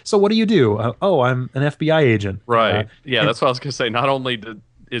like, so what do you do? Oh, I'm an FBI agent. Right. That's what I was going to say. Not only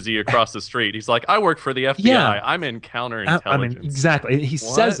is he across the street, he's like, I work for the FBI. Yeah. I'm in counterintelligence. I mean, exactly. He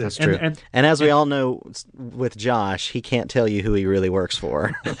says it. That's true. And as we all know with Josh, he can't tell you who he really works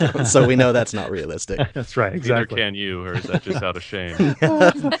for. So we know that's not realistic. That's right. Exactly. Neither can you, or is that just out of shame?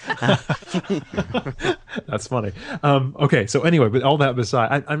 That's funny. Okay. So anyway, but all that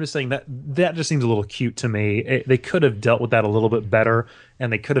beside, I'm just saying that just seems a little cute to me. They could have dealt with that a little bit better,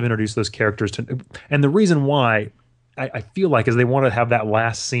 and they could have introduced those characters and the reason why I feel like is they want to have that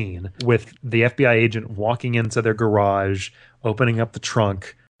last scene with the FBI agent walking into their garage, opening up the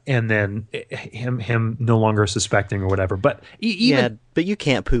trunk, and then him no longer suspecting or whatever. But but you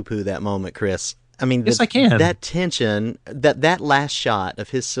can't poo-poo that moment, Chris. I mean, yes, I can. That tension, that last shot of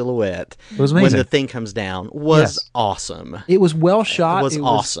his silhouette was amazing. When the thing comes down was awesome. It was well shot. It was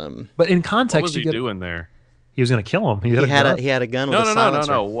awesome. But in context, what was he doing there? He was going to kill him. He had a gun with a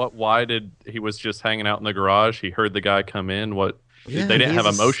silencer. No. Why did he was just hanging out in the garage? He heard the guy come in. They didn't have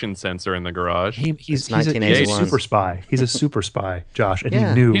a motion sensor in the garage. He's a super spy. He's a super spy, Josh, and he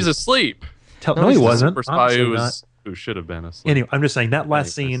knew. He's asleep. No, he wasn't. Super spy who should have been asleep. Anyway, I'm just saying that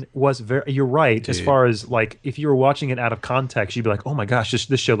last scene was very. You're right. As far as like, if you were watching it out of context, you'd be like, "Oh my gosh,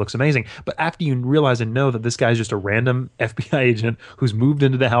 this show looks amazing." But after you realize and know that this guy's just a random FBI agent who's moved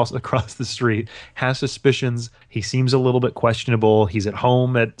into the house across the street, has suspicions, he seems a little bit questionable. He's at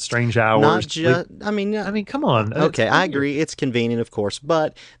home at strange hours. Not just. I mean, come on. Okay, I agree. It's convenient, of course,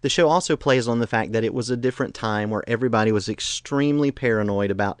 but the show also plays on the fact that it was a different time where everybody was extremely paranoid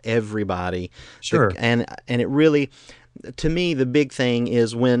about everybody. Sure, and it really. To me, the big thing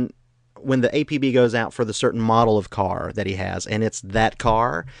is when the APB goes out for the certain model of car that he has, and it's that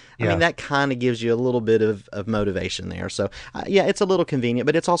car. I mean, that kind of gives you a little bit of motivation there. So, it's a little convenient,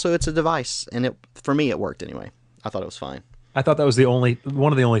 but it's a device, and for me, it worked anyway. I thought it was fine. I thought that was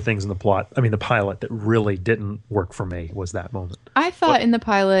one of the only things in the plot. I mean, the pilot that really didn't work for me was that moment. I thought in the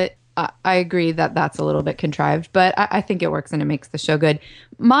pilot. I agree that that's a little bit contrived, but I think it works and it makes the show good.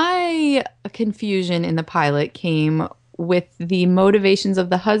 My confusion in the pilot came with the motivations of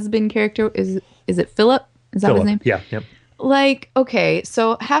the husband character. Is it Philip? Is that his name? Yeah. Yep. Like, okay,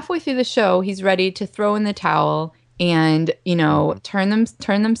 so halfway through the show, he's ready to throw in the towel and, turn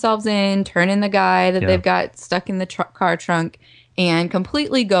themselves in, turn in the guy that they've got stuck in the car trunk, and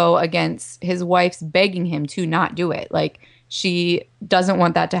completely go against his wife's begging him to not do it. Like, she doesn't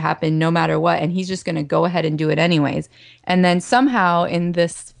want that to happen no matter what, and he's just going to go ahead and do it anyways. And then somehow in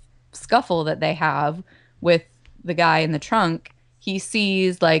this scuffle that they have with the guy in the trunk, he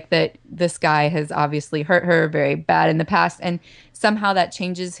sees like that this guy has obviously hurt her very bad in the past, and somehow that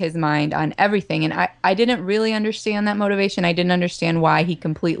changes his mind on everything. And I didn't really understand that motivation. I didn't understand why he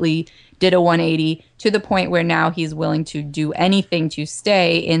completely did a 180 to the point where now he's willing to do anything to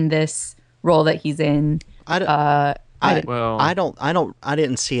stay in this role that he's in. I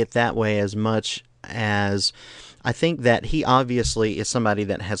didn't see it that way as much as I think that he obviously is somebody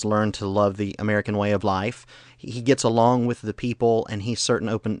that has learned to love the American way of life. He gets along with the people, and he's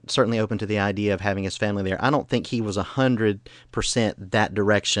certainly open to the idea of having his family there. I don't think he was 100% that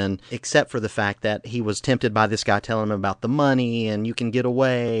direction, except for the fact that he was tempted by this guy telling him about the money and you can get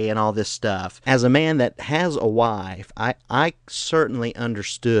away and all this stuff. As a man that has a wife, I certainly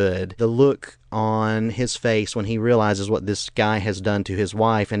understood the look on his face when he realizes what this guy has done to his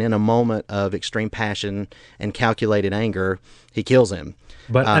wife, and in a moment of extreme passion and calculated anger, he kills him.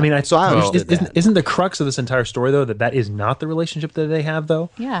 But I mean, so I understood that. Isn't the crux of this entire story though that is not the relationship that they have though?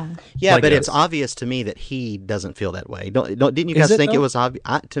 Yeah. Yeah, Like, but it's obvious to me that he doesn't feel that way. Didn't you Is guys it, think though? it was obvious?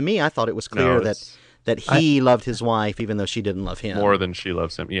 To me, I thought it was clear that he loved his wife even though she didn't love him. More than she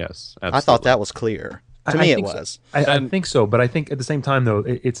loves him. Yes, absolutely. I thought that was clear. To me, it was. I think so, but I think at the same time, though,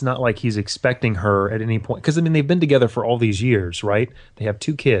 it's not like he's expecting her at any point. Because, I mean, they've been together for all these years, right? They have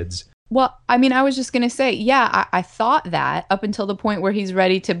 2 kids. Well, I mean, I was just going to say, yeah, I thought that up until the point where he's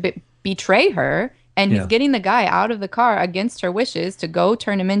ready to betray her. And he's getting the guy out of the car against her wishes to go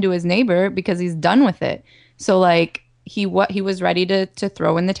turn him into his neighbor because he's done with it. So, like, he was ready to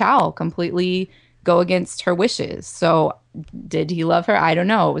throw in the towel, completely go against her wishes. So did he love her? I don't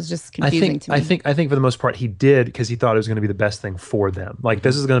know. It was just confusing to me. I think for the most part he did, because he thought it was going to be the best thing for them. Like,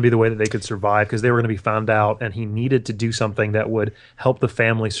 this is going to be the way that they could survive, because they were going to be found out, and he needed to do something that would help the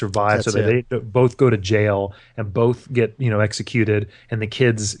family survive. So that they both go to jail and both get, executed, and the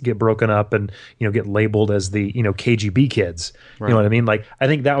kids get broken up and, get labeled as the, KGB kids. Right. You know what I mean? Like, I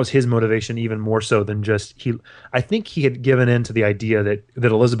think that was his motivation even more so than just I think he had given in to the idea that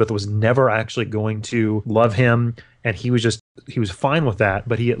Elizabeth was never actually going to love him. And he was fine with that,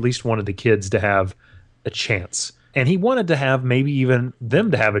 but he at least wanted the kids to have a chance. And he wanted to have maybe even them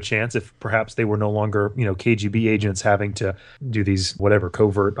to have a chance if perhaps they were no longer, KGB agents having to do these whatever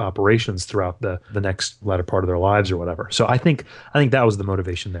covert operations throughout the next latter part of their lives or whatever. So I think that was the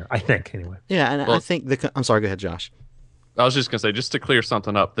motivation there. I think, anyway. Yeah, and I think I'm sorry, go ahead, Josh. I was just going to say, just to clear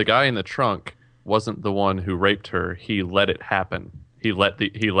something up, the guy in the trunk wasn't the one who raped her. He let it happen. He left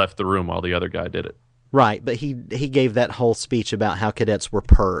the room while the other guy did it. Right, but he gave that whole speech about how cadets were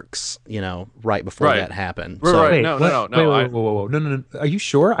perks, right before that happened. Right. No. No. Are you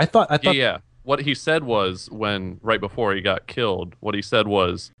sure? I thought. Yeah. What he said was right before he got killed, what he said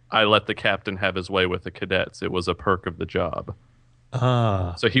was, I let the captain have his way with the cadets. It was a perk of the job.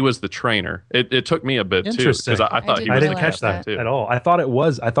 So he was the trainer. It took me a bit too, because I thought he was. I didn't catch that at all. I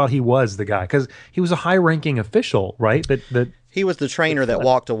thought he was the guy, because he was a high-ranking official, right? That he was the trainer that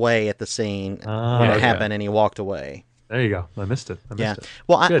walked away at the scene when it happened, and he walked away. There you go. I missed it.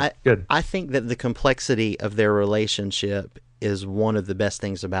 Well, good. I think that the complexity of their relationship is one of the best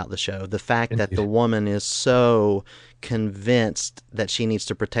things about the show. The fact that the woman is so convinced that she needs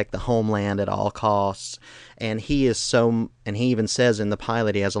to protect the homeland at all costs, and he even says in the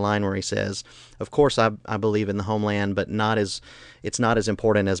pilot, he has a line where he says, of course I believe in the homeland, but it's not as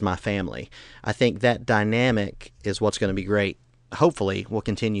important as my family. I think that dynamic is what's going to be great. Hopefully will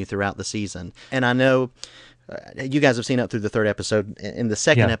continue throughout the season. And I know you guys have seen up through the 3rd episode. In the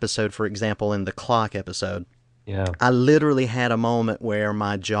 2nd episode, for example, in the clock episode, I literally had a moment where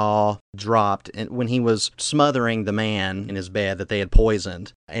my jaw dropped, and when he was smothering the man in his bed that they had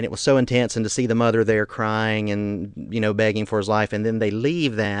poisoned, and it was so intense, and to see the mother there crying and begging for his life, and then they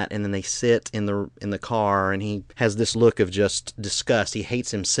leave that, and then they sit in the car, and he has this look of just disgust. He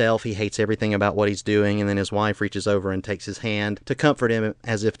hates himself, he hates everything about what he's doing, and then his wife reaches over and takes his hand to comfort him,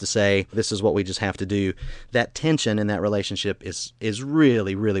 as if to say, this is what we just have to do. That tension in that relationship is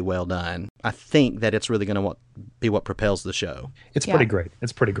really, really well done. I think that it's really going to be what propels the show. It's pretty great.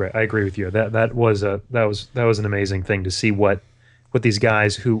 It's pretty great. I agree with you. That was an amazing thing to see what these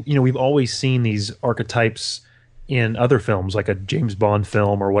guys who, we've always seen these archetypes in other films, like a James Bond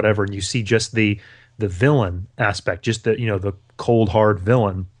film or whatever, and you see just the villain aspect, just the cold hard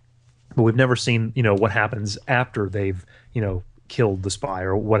villain, but we've never seen what happens after they've killed the spy,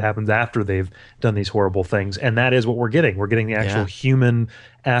 or what happens after they've done these horrible things. And that is what we're getting. We're getting the actual human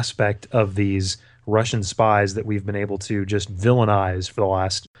aspect of these Russian spies that we've been able to just villainize for the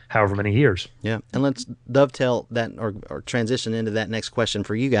last however many years. Yeah, and let's dovetail that or transition into that next question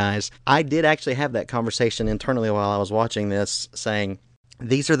for you guys. I did actually have that conversation internally while I was watching this, saying,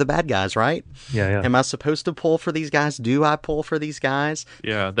 these are the bad guys, right? Yeah. Am I supposed to pull for these guys? Do I pull for these guys?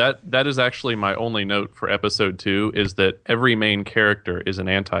 Yeah, that is actually my only note for episode 2, is that every main character is an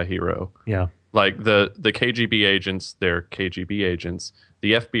anti-hero. Yeah. Like the KGB agents, they're KGB agents.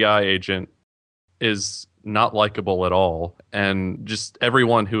 The FBI agent is not likable at all. And just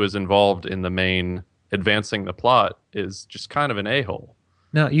everyone who is involved in the main advancing the plot is just kind of an a-hole.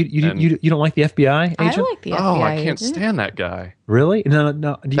 No, you don't like the FBI agent? I like the FBI Oh, I can't agent. stand that guy. Really? No.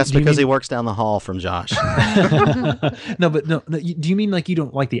 That's because he works down the hall from Josh. No. Do you mean like you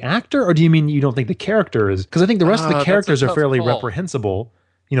don't like the actor, or do you mean you don't think the character is? Because I think the rest of the characters are fairly reprehensible.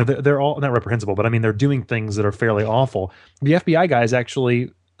 They're all not reprehensible, but I mean they're doing things that are fairly awful. The FBI guy is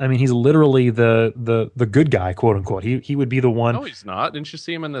actually I mean, he's literally the good guy, quote unquote. He would be the one. No, he's not. Didn't you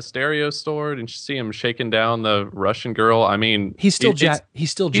see him in the stereo store? Didn't you see him shaking down the Russian girl? I mean, he's still Jack.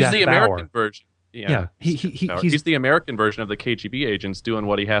 He's the American version. Yeah, he's the American version of the KGB agents doing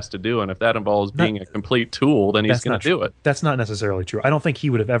what he has to do, and if that involves being a complete tool, then he's going to do it. That's not necessarily true. I don't think he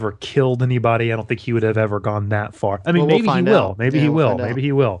would have ever killed anybody. I don't think he would have ever gone that far. I mean, maybe he will. Maybe he will. Maybe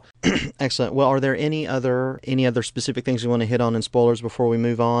he will. Excellent. Well, are there any other specific things you want to hit on in spoilers before we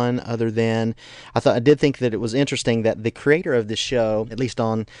move on? Other than, I did think that it was interesting that the creator of this show, at least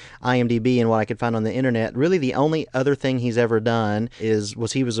on IMDb and what I could find on the internet, really the only other thing he's ever done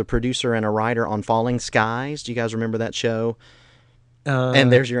was he was a producer and a writer on Falling Skies. Do you guys remember that show?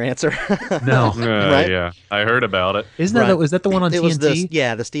 And there's your answer. No. Right? Yeah, I heard about it. Isn't that was that the one on TNT? Was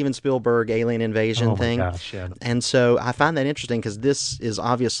the Steven Spielberg alien invasion thing. Oh my gosh, yeah. And so I find that interesting because this is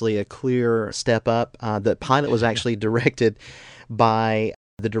obviously a clear step up. The pilot was actually directed by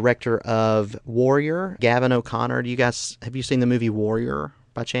the director of Warrior, Gavin O'Connor. Have you seen the movie Warrior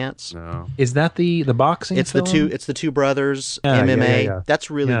by chance? No. Is that the boxing? It's film? It's the two brothers MMA. Yeah. That's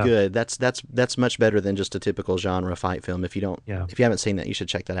really good. That's much better than just a typical genre fight film. If you haven't seen that, you should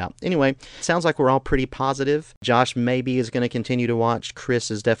check that out. Anyway, sounds like we're all pretty positive. Josh maybe is going to continue to watch.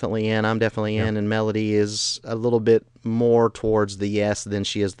 Chris is definitely in. I'm definitely in, and Melody is a little bit more towards the yes than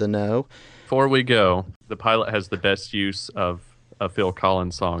she is the no. Before we go, the pilot has the best use of a Phil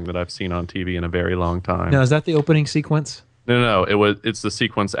Collins song that I've seen on TV in a very long time. Now, is that the opening sequence? No. It's the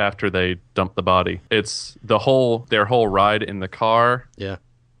sequence after they dump the body. It's their whole ride in the car. Yeah.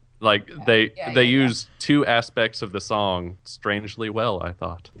 Like they use two aspects of the song strangely well, I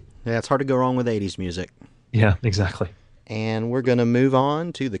thought. Yeah, it's hard to go wrong with 80s music. Yeah, exactly. And we're going to move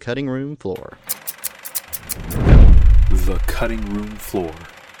on to the cutting room floor. The cutting room floor.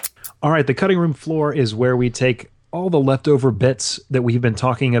 All right, the cutting room floor is where we take all the leftover bits that we've been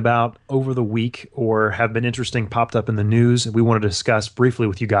talking about over the week or have been interesting, popped up in the news, and we want to discuss briefly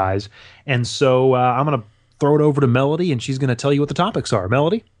with you guys. And so I'm going to throw it over to Melody, and she's going to tell you what the topics are.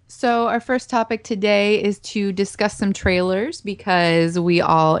 Melody? So our first topic today is to discuss some trailers because we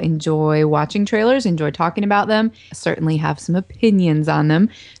all enjoy watching trailers, enjoy talking about them, certainly have some opinions on them.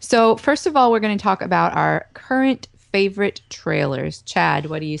 So first of all, we're going to talk about our current favorite trailers. Chad,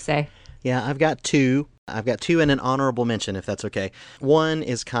 what do you say? Yeah, I've got two and an honorable mention, if that's okay. One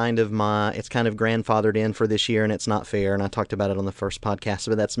is kind of grandfathered in for this year, and it's not fair, and I talked about it on the first podcast,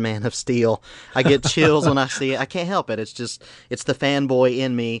 but that's Man of Steel. I get chills when I see it. I can't help it. It's the fanboy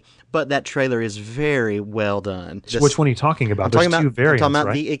in me, but that trailer is very well done. Which one are you talking about? There's two variants, I'm talking about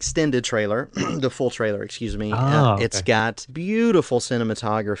right? the extended trailer, the full trailer, excuse me. Okay. It's got beautiful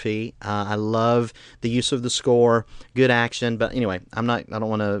cinematography. I love the use of the score, good action, but anyway, I don't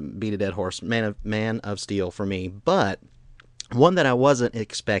want to beat a dead horse. Man of Steel for me, but one that I wasn't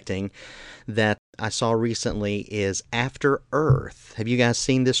expecting that I saw recently is After Earth. Have you guys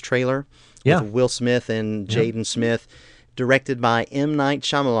seen this trailer? Yeah. With Will Smith and Jaden Smith, directed by M. Night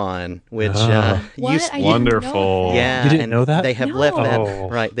Shyamalan, which wonderful. Yeah, you didn't know that? They have left that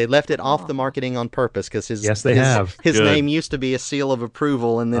right. They left it off the marketing on purpose because his name used to be a seal of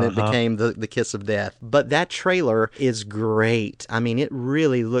approval, and then it became the kiss of death. But that trailer is great. I mean, it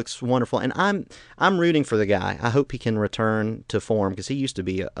really looks wonderful, and I'm rooting for the guy. I hope he can return to form because he used to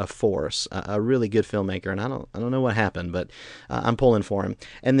be a force, a really good filmmaker, and I don't know what happened, but I'm pulling for him.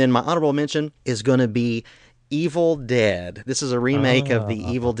 And then my honorable mention is going to be Evil Dead. This is a remake of the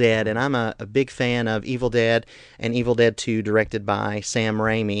Evil Dead, and I'm a big fan of Evil Dead and Evil Dead 2, directed by Sam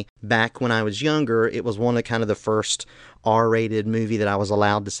Raimi. Back when I was younger, it was one of kind of the first R-rated movie that I was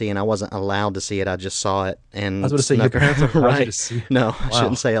allowed to see, and I wasn't allowed to see it. I just saw it. And I was going to say, your parents allowed you to see it. No, I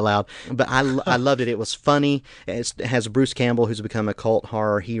shouldn't say allowed. But I loved it. It was funny. It has Bruce Campbell, who's become a cult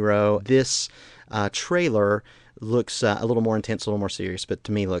horror hero. This trailer looks a little more intense, a little more serious, but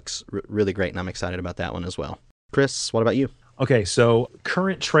to me looks really great, and I'm excited about that one as well. Chris, what about you? Okay, so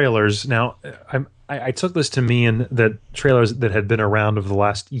current trailers. Now, I took this to mean that trailers that had been around over the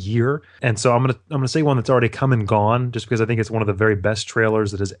last year, and so I'm gonna say one that's already come and gone, just because I think it's one of the very best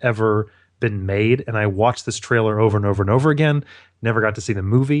trailers that has ever been made. And I watched this trailer over and over and over again. Never got to see the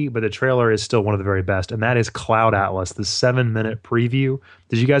movie, but the trailer is still one of the very best, and that is Cloud Atlas, the 7-minute preview.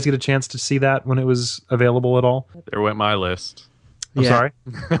 Did you guys get a chance to see that when it was available at all? There went my list. I'm sorry?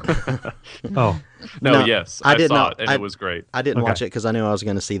 Oh. No, yes. I saw it, and it was great. I didn't watch it because I knew I was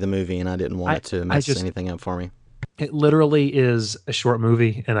going to see the movie, and I didn't want it to mess anything up for me. It literally is a short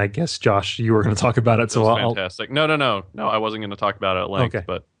movie, and I guess, Josh, you were going to talk about it. So fantastic. No, I wasn't going to talk about it at length,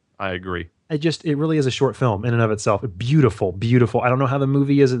 but I agree. It really is a short film in and of itself. Beautiful. I don't know how the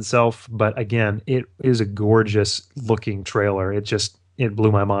movie is itself, but again, it is a gorgeous looking trailer. It it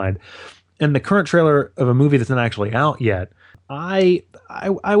blew my mind. And the current trailer of a movie that's not actually out yet, I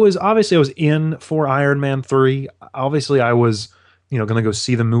was in for Iron Man 3. Obviously, I was going to go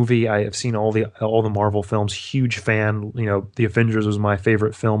see the movie. I have seen all the Marvel films. Huge fan. The Avengers was my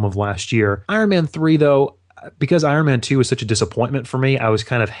favorite film of last year. Iron Man 3, though, because Iron Man 2 was such a disappointment for me, I was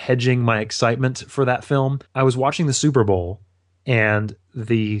kind of hedging my excitement for that film. I was watching the Super Bowl, and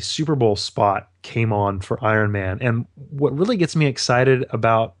the Super Bowl spot came on for Iron Man. And what really gets me excited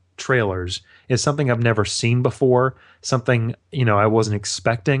about trailers is something I've never seen before, something, I wasn't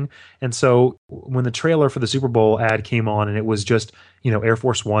expecting. And so when the trailer for the Super Bowl ad came on and it was just, Air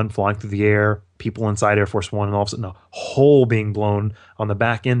Force One flying through the air, people inside Air Force One, and all of a sudden a hole being blown on the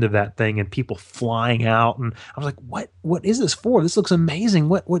back end of that thing and people flying out. And I was like, what is this for? This looks amazing.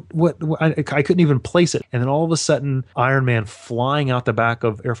 What I couldn't even place it. And then all of a sudden Iron Man flying out the back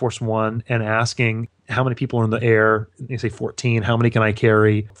of Air Force One and asking, how many people are in the air? They say 14. How many can I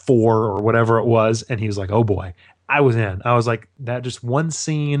carry? 4 or whatever it was. And he was like, oh boy, I was in. I was like, that just one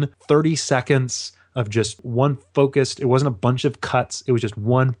scene, 30 seconds of just one focused, it wasn't a bunch of cuts. It was just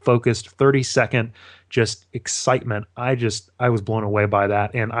one focused 30-second just excitement. I was blown away by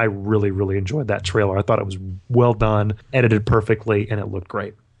that. And I really, really enjoyed that trailer. I thought it was well done, edited perfectly, and it looked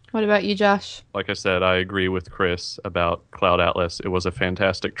great. What about you, Josh? Like I said, I agree with Chris about Cloud Atlas. It was a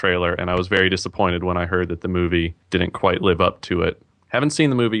fantastic trailer, and I was very disappointed when I heard that the movie didn't quite live up to it. Haven't seen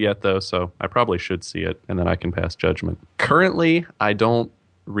the movie yet, though, so I probably should see it, and then I can pass judgment. Currently, I don't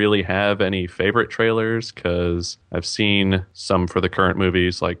really have any favorite trailers, because I've seen some for the current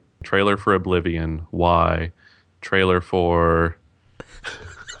movies, like trailer for Oblivion, why? Trailer for...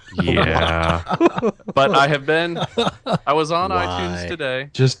 Yeah. But I was on iTunes today.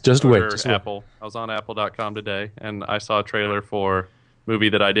 Just wait. Apple. I was on apple.com today, and I saw a trailer for a movie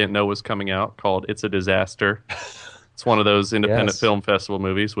that I didn't know was coming out called It's a Disaster. It's one of those independent film festival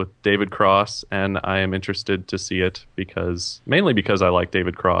movies with David Cross, and I am interested to see it mainly because I like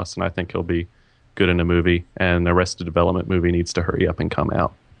David Cross, and I think he'll be good in a movie, and the Arrested Development movie needs to hurry up and come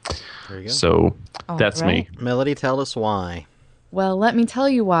out. There you go. So that's me. Melody, tell us why. Well, let me tell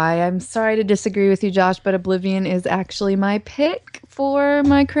you why. I'm sorry to disagree with you, Josh, but Oblivion is actually my pick for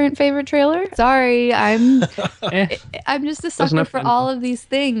my current favorite trailer. Sorry, I'm just a sucker for all of these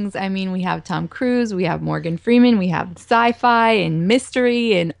things. I mean, we have Tom Cruise, we have Morgan Freeman, we have sci-fi and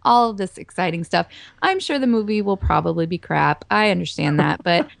mystery and all of this exciting stuff. I'm sure the movie will probably be crap. I understand that,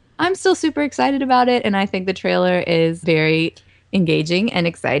 but I'm still super excited about it, and I think the trailer is very engaging and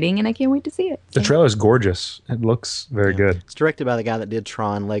exciting, and I can't wait to see it. The trailer is gorgeous. It looks very good. It's directed by the guy that did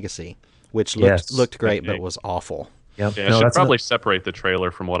Tron Legacy, which looked great but was awful. Yep. Yeah, I should probably separate the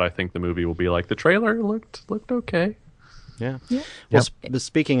trailer from what I think the movie will be like. The trailer looked okay. Yeah. Well,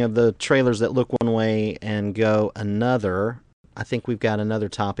 speaking of the trailers that look one way and go another, I think we've got another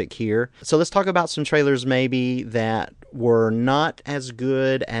topic here. So let's talk about some trailers maybe that were not as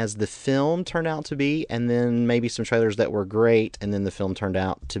good as the film turned out to be, and then maybe some trailers that were great and then the film turned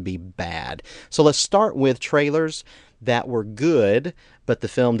out to be bad. So let's start with trailers that were good, but the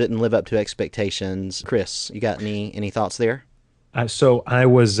film didn't live up to expectations. Chris, you got any thoughts there? So I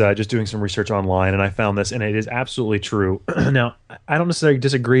was just doing some research online, and I found this, and it is absolutely true. Now, I don't necessarily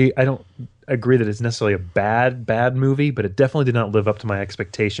disagree. I don't agree that it's necessarily a bad movie, but it definitely did not live up to my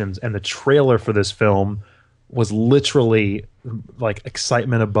expectations. And the trailer for this film was literally like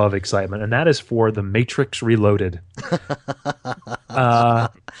excitement above excitement, and that is for The Matrix Reloaded.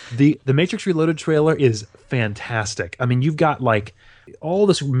 The Matrix Reloaded trailer is fantastic. I mean, you've got like all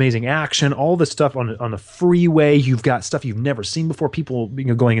this amazing action, all this stuff on the freeway. You've got stuff you've never seen before. People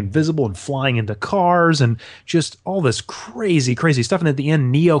going invisible and flying into cars, and just all this crazy stuff. And at the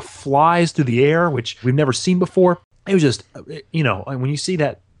end, Neo flies through the air, which we've never seen before. It was just, when you see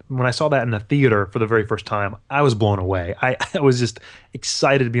that. When I saw that in the theater for the very first time, I was blown away. I was just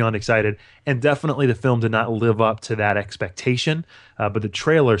excited beyond excited. And definitely the film did not live up to that expectation. But the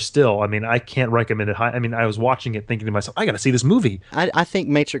trailer still, I mean, I can't recommend it high. I mean, I was watching it thinking to myself, I got to see this movie. I think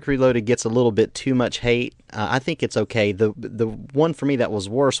Matrix Reloaded gets a little bit too much hate. I think it's okay. The one for me that was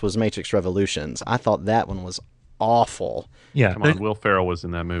worse was Matrix Revolutions. I thought that one was awful. Yeah. Come on, Will Ferrell was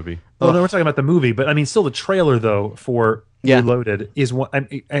in that movie. Oh, no, we're talking about the movie. But I mean, still the trailer, though, for Reloaded is one of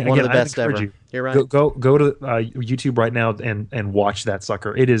the best ever. You're right. Go to YouTube right now and watch that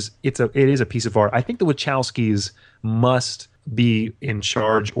sucker. It is a piece of art. I think the Wachowskis must be in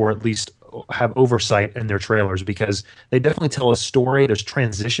charge, or at least have oversight in their trailers, because they definitely tell a story. There's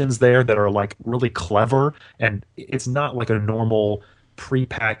transitions there that are like really clever, and it's not like a normal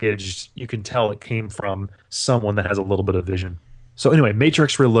prepackaged. You can tell it came from someone that has a little bit of vision. So anyway,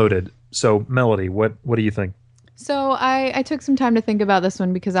 Matrix Reloaded. So Melody, what do you think? So I took some time to think about this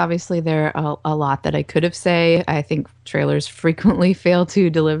one because obviously there are a lot that I could have say. I think trailers frequently fail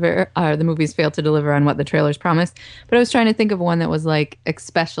to deliver, or the movies fail to deliver on what the trailers promise. But I was trying to think of one that was like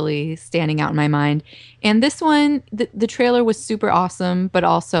especially standing out in my mind. And this one, the trailer was super awesome, but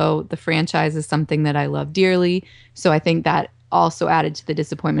also the franchise is something that I love dearly. So I think that also added to the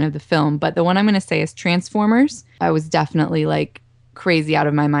disappointment of the film. But the one I'm going to say is Transformers. I was definitely like crazy out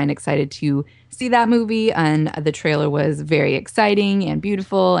of my mind excited to see that movie, and the trailer was very exciting and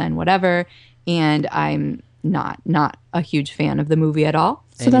beautiful and whatever, and I'm not a huge fan of the movie at all.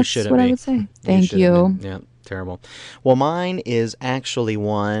 So and that's what I would say. Thank you. Yeah, terrible. Well, mine is actually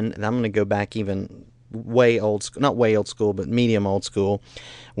one, and I'm going to go back even way old school, not way old school, but medium old school.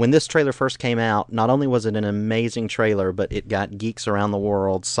 When this trailer first came out, not only was it an amazing trailer, but it got geeks around the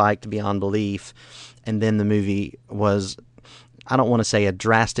world psyched beyond belief, and then the movie was, I don't want to say a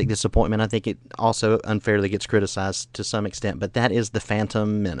drastic disappointment. I think it also unfairly gets criticized to some extent, but that is The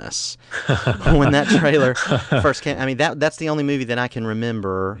Phantom Menace. When that trailer first came, I mean, that's the only movie that I can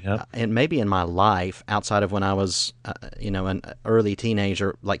remember, and maybe in my life, outside of when I was, an early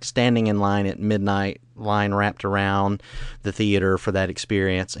teenager, like standing in line at midnight, line wrapped around the theater for that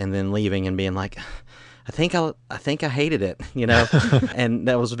experience, and then leaving and being like, I think I hated it, and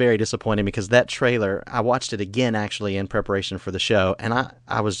that was very disappointing because that trailer, I watched it again actually in preparation for the show, and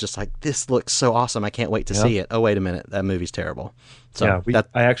I was just like, this looks so awesome, I can't wait to see it. Oh, wait a minute, that movie's terrible. So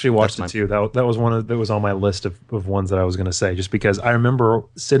I actually watched it too. That was one that was on my list of ones that I was going to say, just because I remember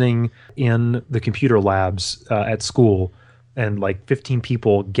sitting in the computer labs at school and like 15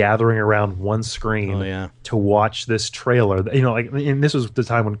 people gathering around one screen to watch this trailer. And this was the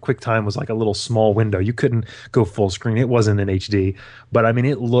time when QuickTime was like a little small window. You couldn't go full screen. It wasn't in HD, but I mean,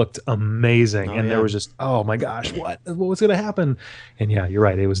 it looked amazing. There was just, oh my gosh, what was going to happen? And yeah, you're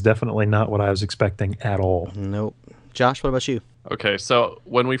right. It was definitely not what I was expecting at all. Nope. Josh, what about you? Okay, so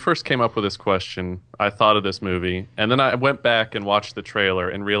when we first came up with this question, I thought of this movie, and then I went back and watched the trailer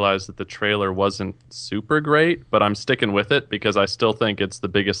and realized that the trailer wasn't super great, but I'm sticking with it because I still think it's the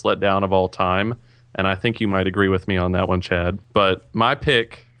biggest letdown of all time, and I think you might agree with me on that one, Chad. But my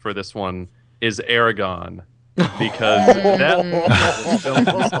pick for this one is Aragon. Because that film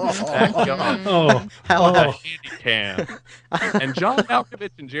was that young. Handy cam. And John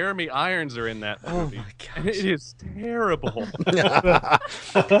Malkovich and Jeremy Irons are in that movie. Oh my gosh. And it is terrible.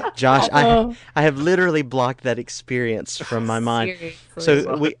 Josh, I have literally blocked that experience from my mind.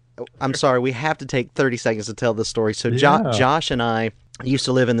 Seriously. So I'm sorry, we have to take 30 seconds to tell this story. So Josh and I used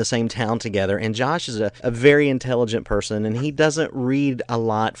to live in the same town together, and Josh is a very intelligent person, and he doesn't read a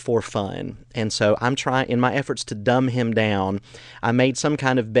lot for fun. And so I'm trying, in my efforts to dumb him down, I made some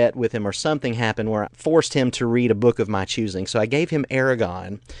kind of bet with him, or something happened where I forced him to read a book of my choosing. So I gave him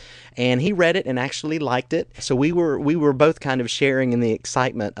Aragon, and he read it and actually liked it. So we were both kind of sharing in the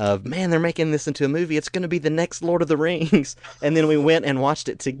excitement of, man, they're making this into a movie. It's going to be the next Lord of the Rings. And then we went and watched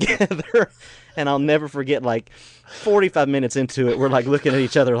it together. And I'll never forget, like, 45 minutes into it, we're like looking at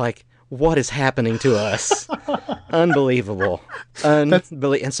each other like, what is happening to us? Unbelievable. And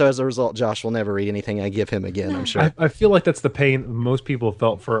so as a result, Josh will never read anything I give him again, I'm sure. I feel like that's the pain most people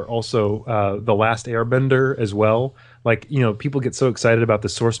felt for also The Last Airbender as well. Like, people get so excited about the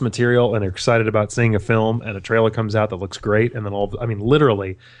source material and they're excited about seeing a film, and a trailer comes out that looks great, and then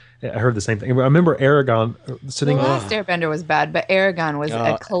literally, I heard the same thing. I remember Aragon sitting. The Last Airbender was bad, but Aragon was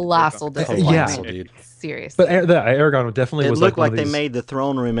a colossal disappointment. Yeah, dude. Seriously. But Aragon definitely was. It looked like they made the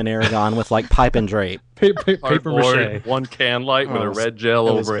throne room in Aragon with like pipe and drape. Paper mache. One can light with a red gel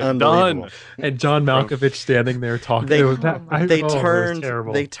over it. Done. And John Malkovich standing there talking. They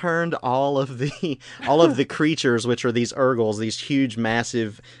turned all of the creatures, which are these Urgles, these huge,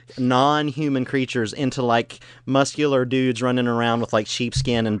 massive, non-human creatures, into like muscular dudes running around with like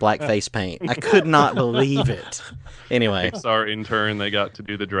sheepskin and black face paint. I could not believe it. Anyway, Pixar intern, they got to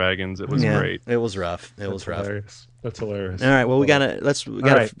do the dragons. It was great. It was rough. Rough. Hilarious. That's hilarious. All right. Well, we got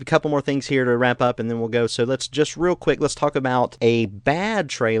a couple more things here to wrap up, and then we'll go. So let's just real quick. Let's talk about a bad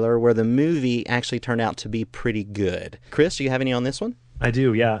trailer where the movie actually turned out to be pretty good. Chris, do you have any on this one? I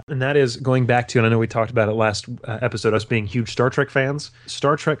do, yeah. And that is going back to, and I know we talked about it last episode, us being huge Star Trek fans.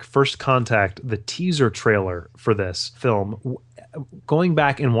 Star Trek First Contact, the teaser trailer for this film, going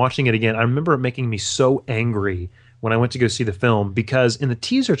back and watching it again, I remember it making me so angry when I went to go see the film, because in the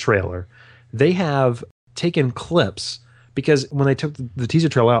teaser trailer, they have taken clips because when they took the teaser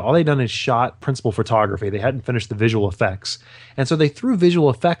trailer out, all they'd done is shot principal photography. They hadn't finished the visual effects. And so they threw visual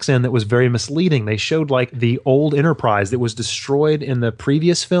effects in that was very misleading. They showed like the old Enterprise that was destroyed in the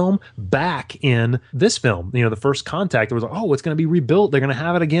previous film back in this film. You know, the First Contact, it was like, oh, it's going to be rebuilt. They're going to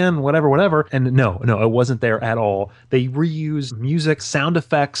have it again, whatever. And no, it wasn't there at all. They reused music, sound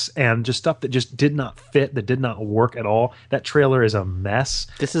effects, and just stuff that just did not fit, that did not work at all. That trailer is a mess.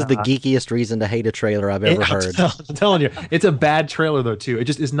 This is the geekiest reason to hate a trailer I've ever heard. I'm telling you, it's a bad trailer though too. It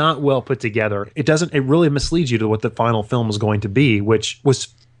just is not well put together. It really misleads you to what the final film is going to be, which was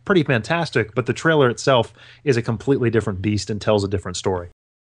pretty fantastic, but the trailer itself is a completely different beast and tells a different story.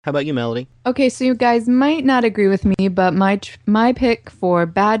 How about you, Melody? Okay, so you guys might not agree with me, but my pick for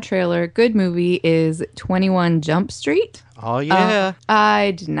bad trailer, good movie is 21 Jump Street. Oh, yeah.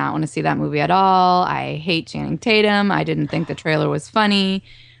 I did not want to see that movie at all. I hate Channing Tatum. I didn't think the trailer was funny.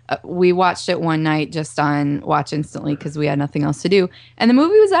 We watched it one night just on Watch Instantly because we had nothing else to do. And the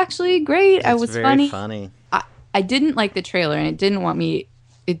movie was actually great. It was very funny. I didn't like the trailer, and it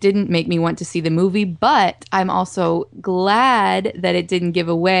didn't make me want to see the movie, but I'm also glad that it didn't give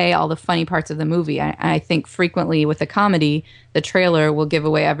away all the funny parts of the movie. I think frequently with a comedy, the trailer will give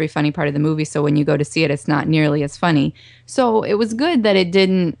away every funny part of the movie, so when you go to see it, it's not nearly as funny. So it was good that it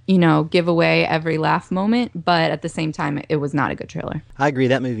didn't, give away every laugh moment, but at the same time, it was not a good trailer. I agree.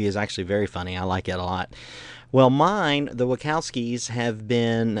 That movie is actually very funny. I like it a lot. Well, mine, the Wachowskis, have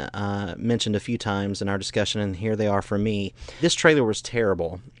been mentioned a few times in our discussion, and here they are for me. This trailer was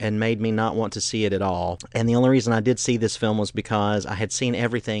terrible and made me not want to see it at all. And the only reason I did see this film was because I had seen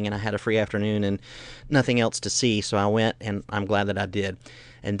everything and I had a free afternoon and nothing else to see, so I went, and I'm glad that I did.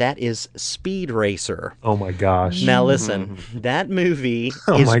 And that is Speed Racer. Oh my gosh. Now listen, that movie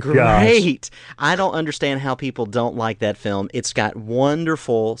is great. I don't understand how people don't like that film. It's got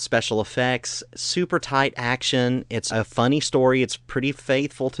wonderful special effects, super tight action. It's a funny story. It's pretty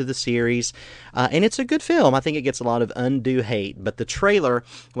faithful to the series. And it's a good film. I think it gets a lot of undue hate. But the trailer,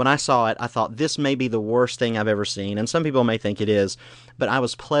 when I saw it, I thought this may be the worst thing I've ever seen. And some people may think it is. But I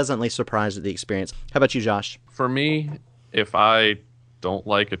was pleasantly surprised at the experience. How about you, Josh? For me, if I don't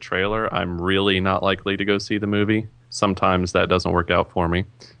like a trailer, I'm really not likely to go see the movie. Sometimes that doesn't work out for me.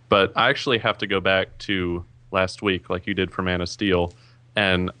 But I actually have to go back to last week, like you did for Man of Steel,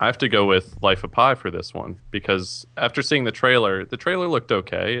 and I have to go with Life of Pi for this one, because after seeing the trailer looked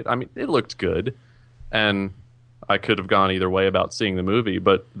okay. I mean, it looked good, and I could have gone either way about seeing the movie,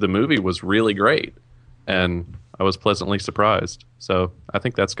 but the movie was really great, and I was pleasantly surprised. So I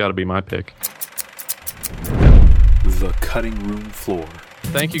think that's got to be my pick. The Cutting Room Floor.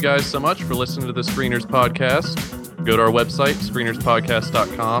 Thank you guys so much for listening to the Screeners Podcast. Go to our website,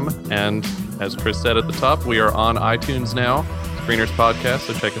 screenerspodcast.com. And as Chris said at the top, we are on iTunes now, Screeners Podcast,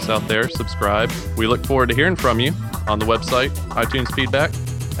 so check us out there, subscribe. We look forward to hearing from you on the website, iTunes feedback,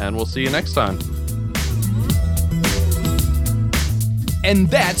 and we'll see you next time. And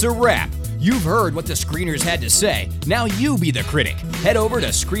that's a wrap. You've heard what the screeners had to say. Now you be the critic. Head over to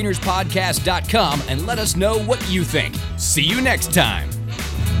screenerspodcast.com and let us know what you think. See you next time.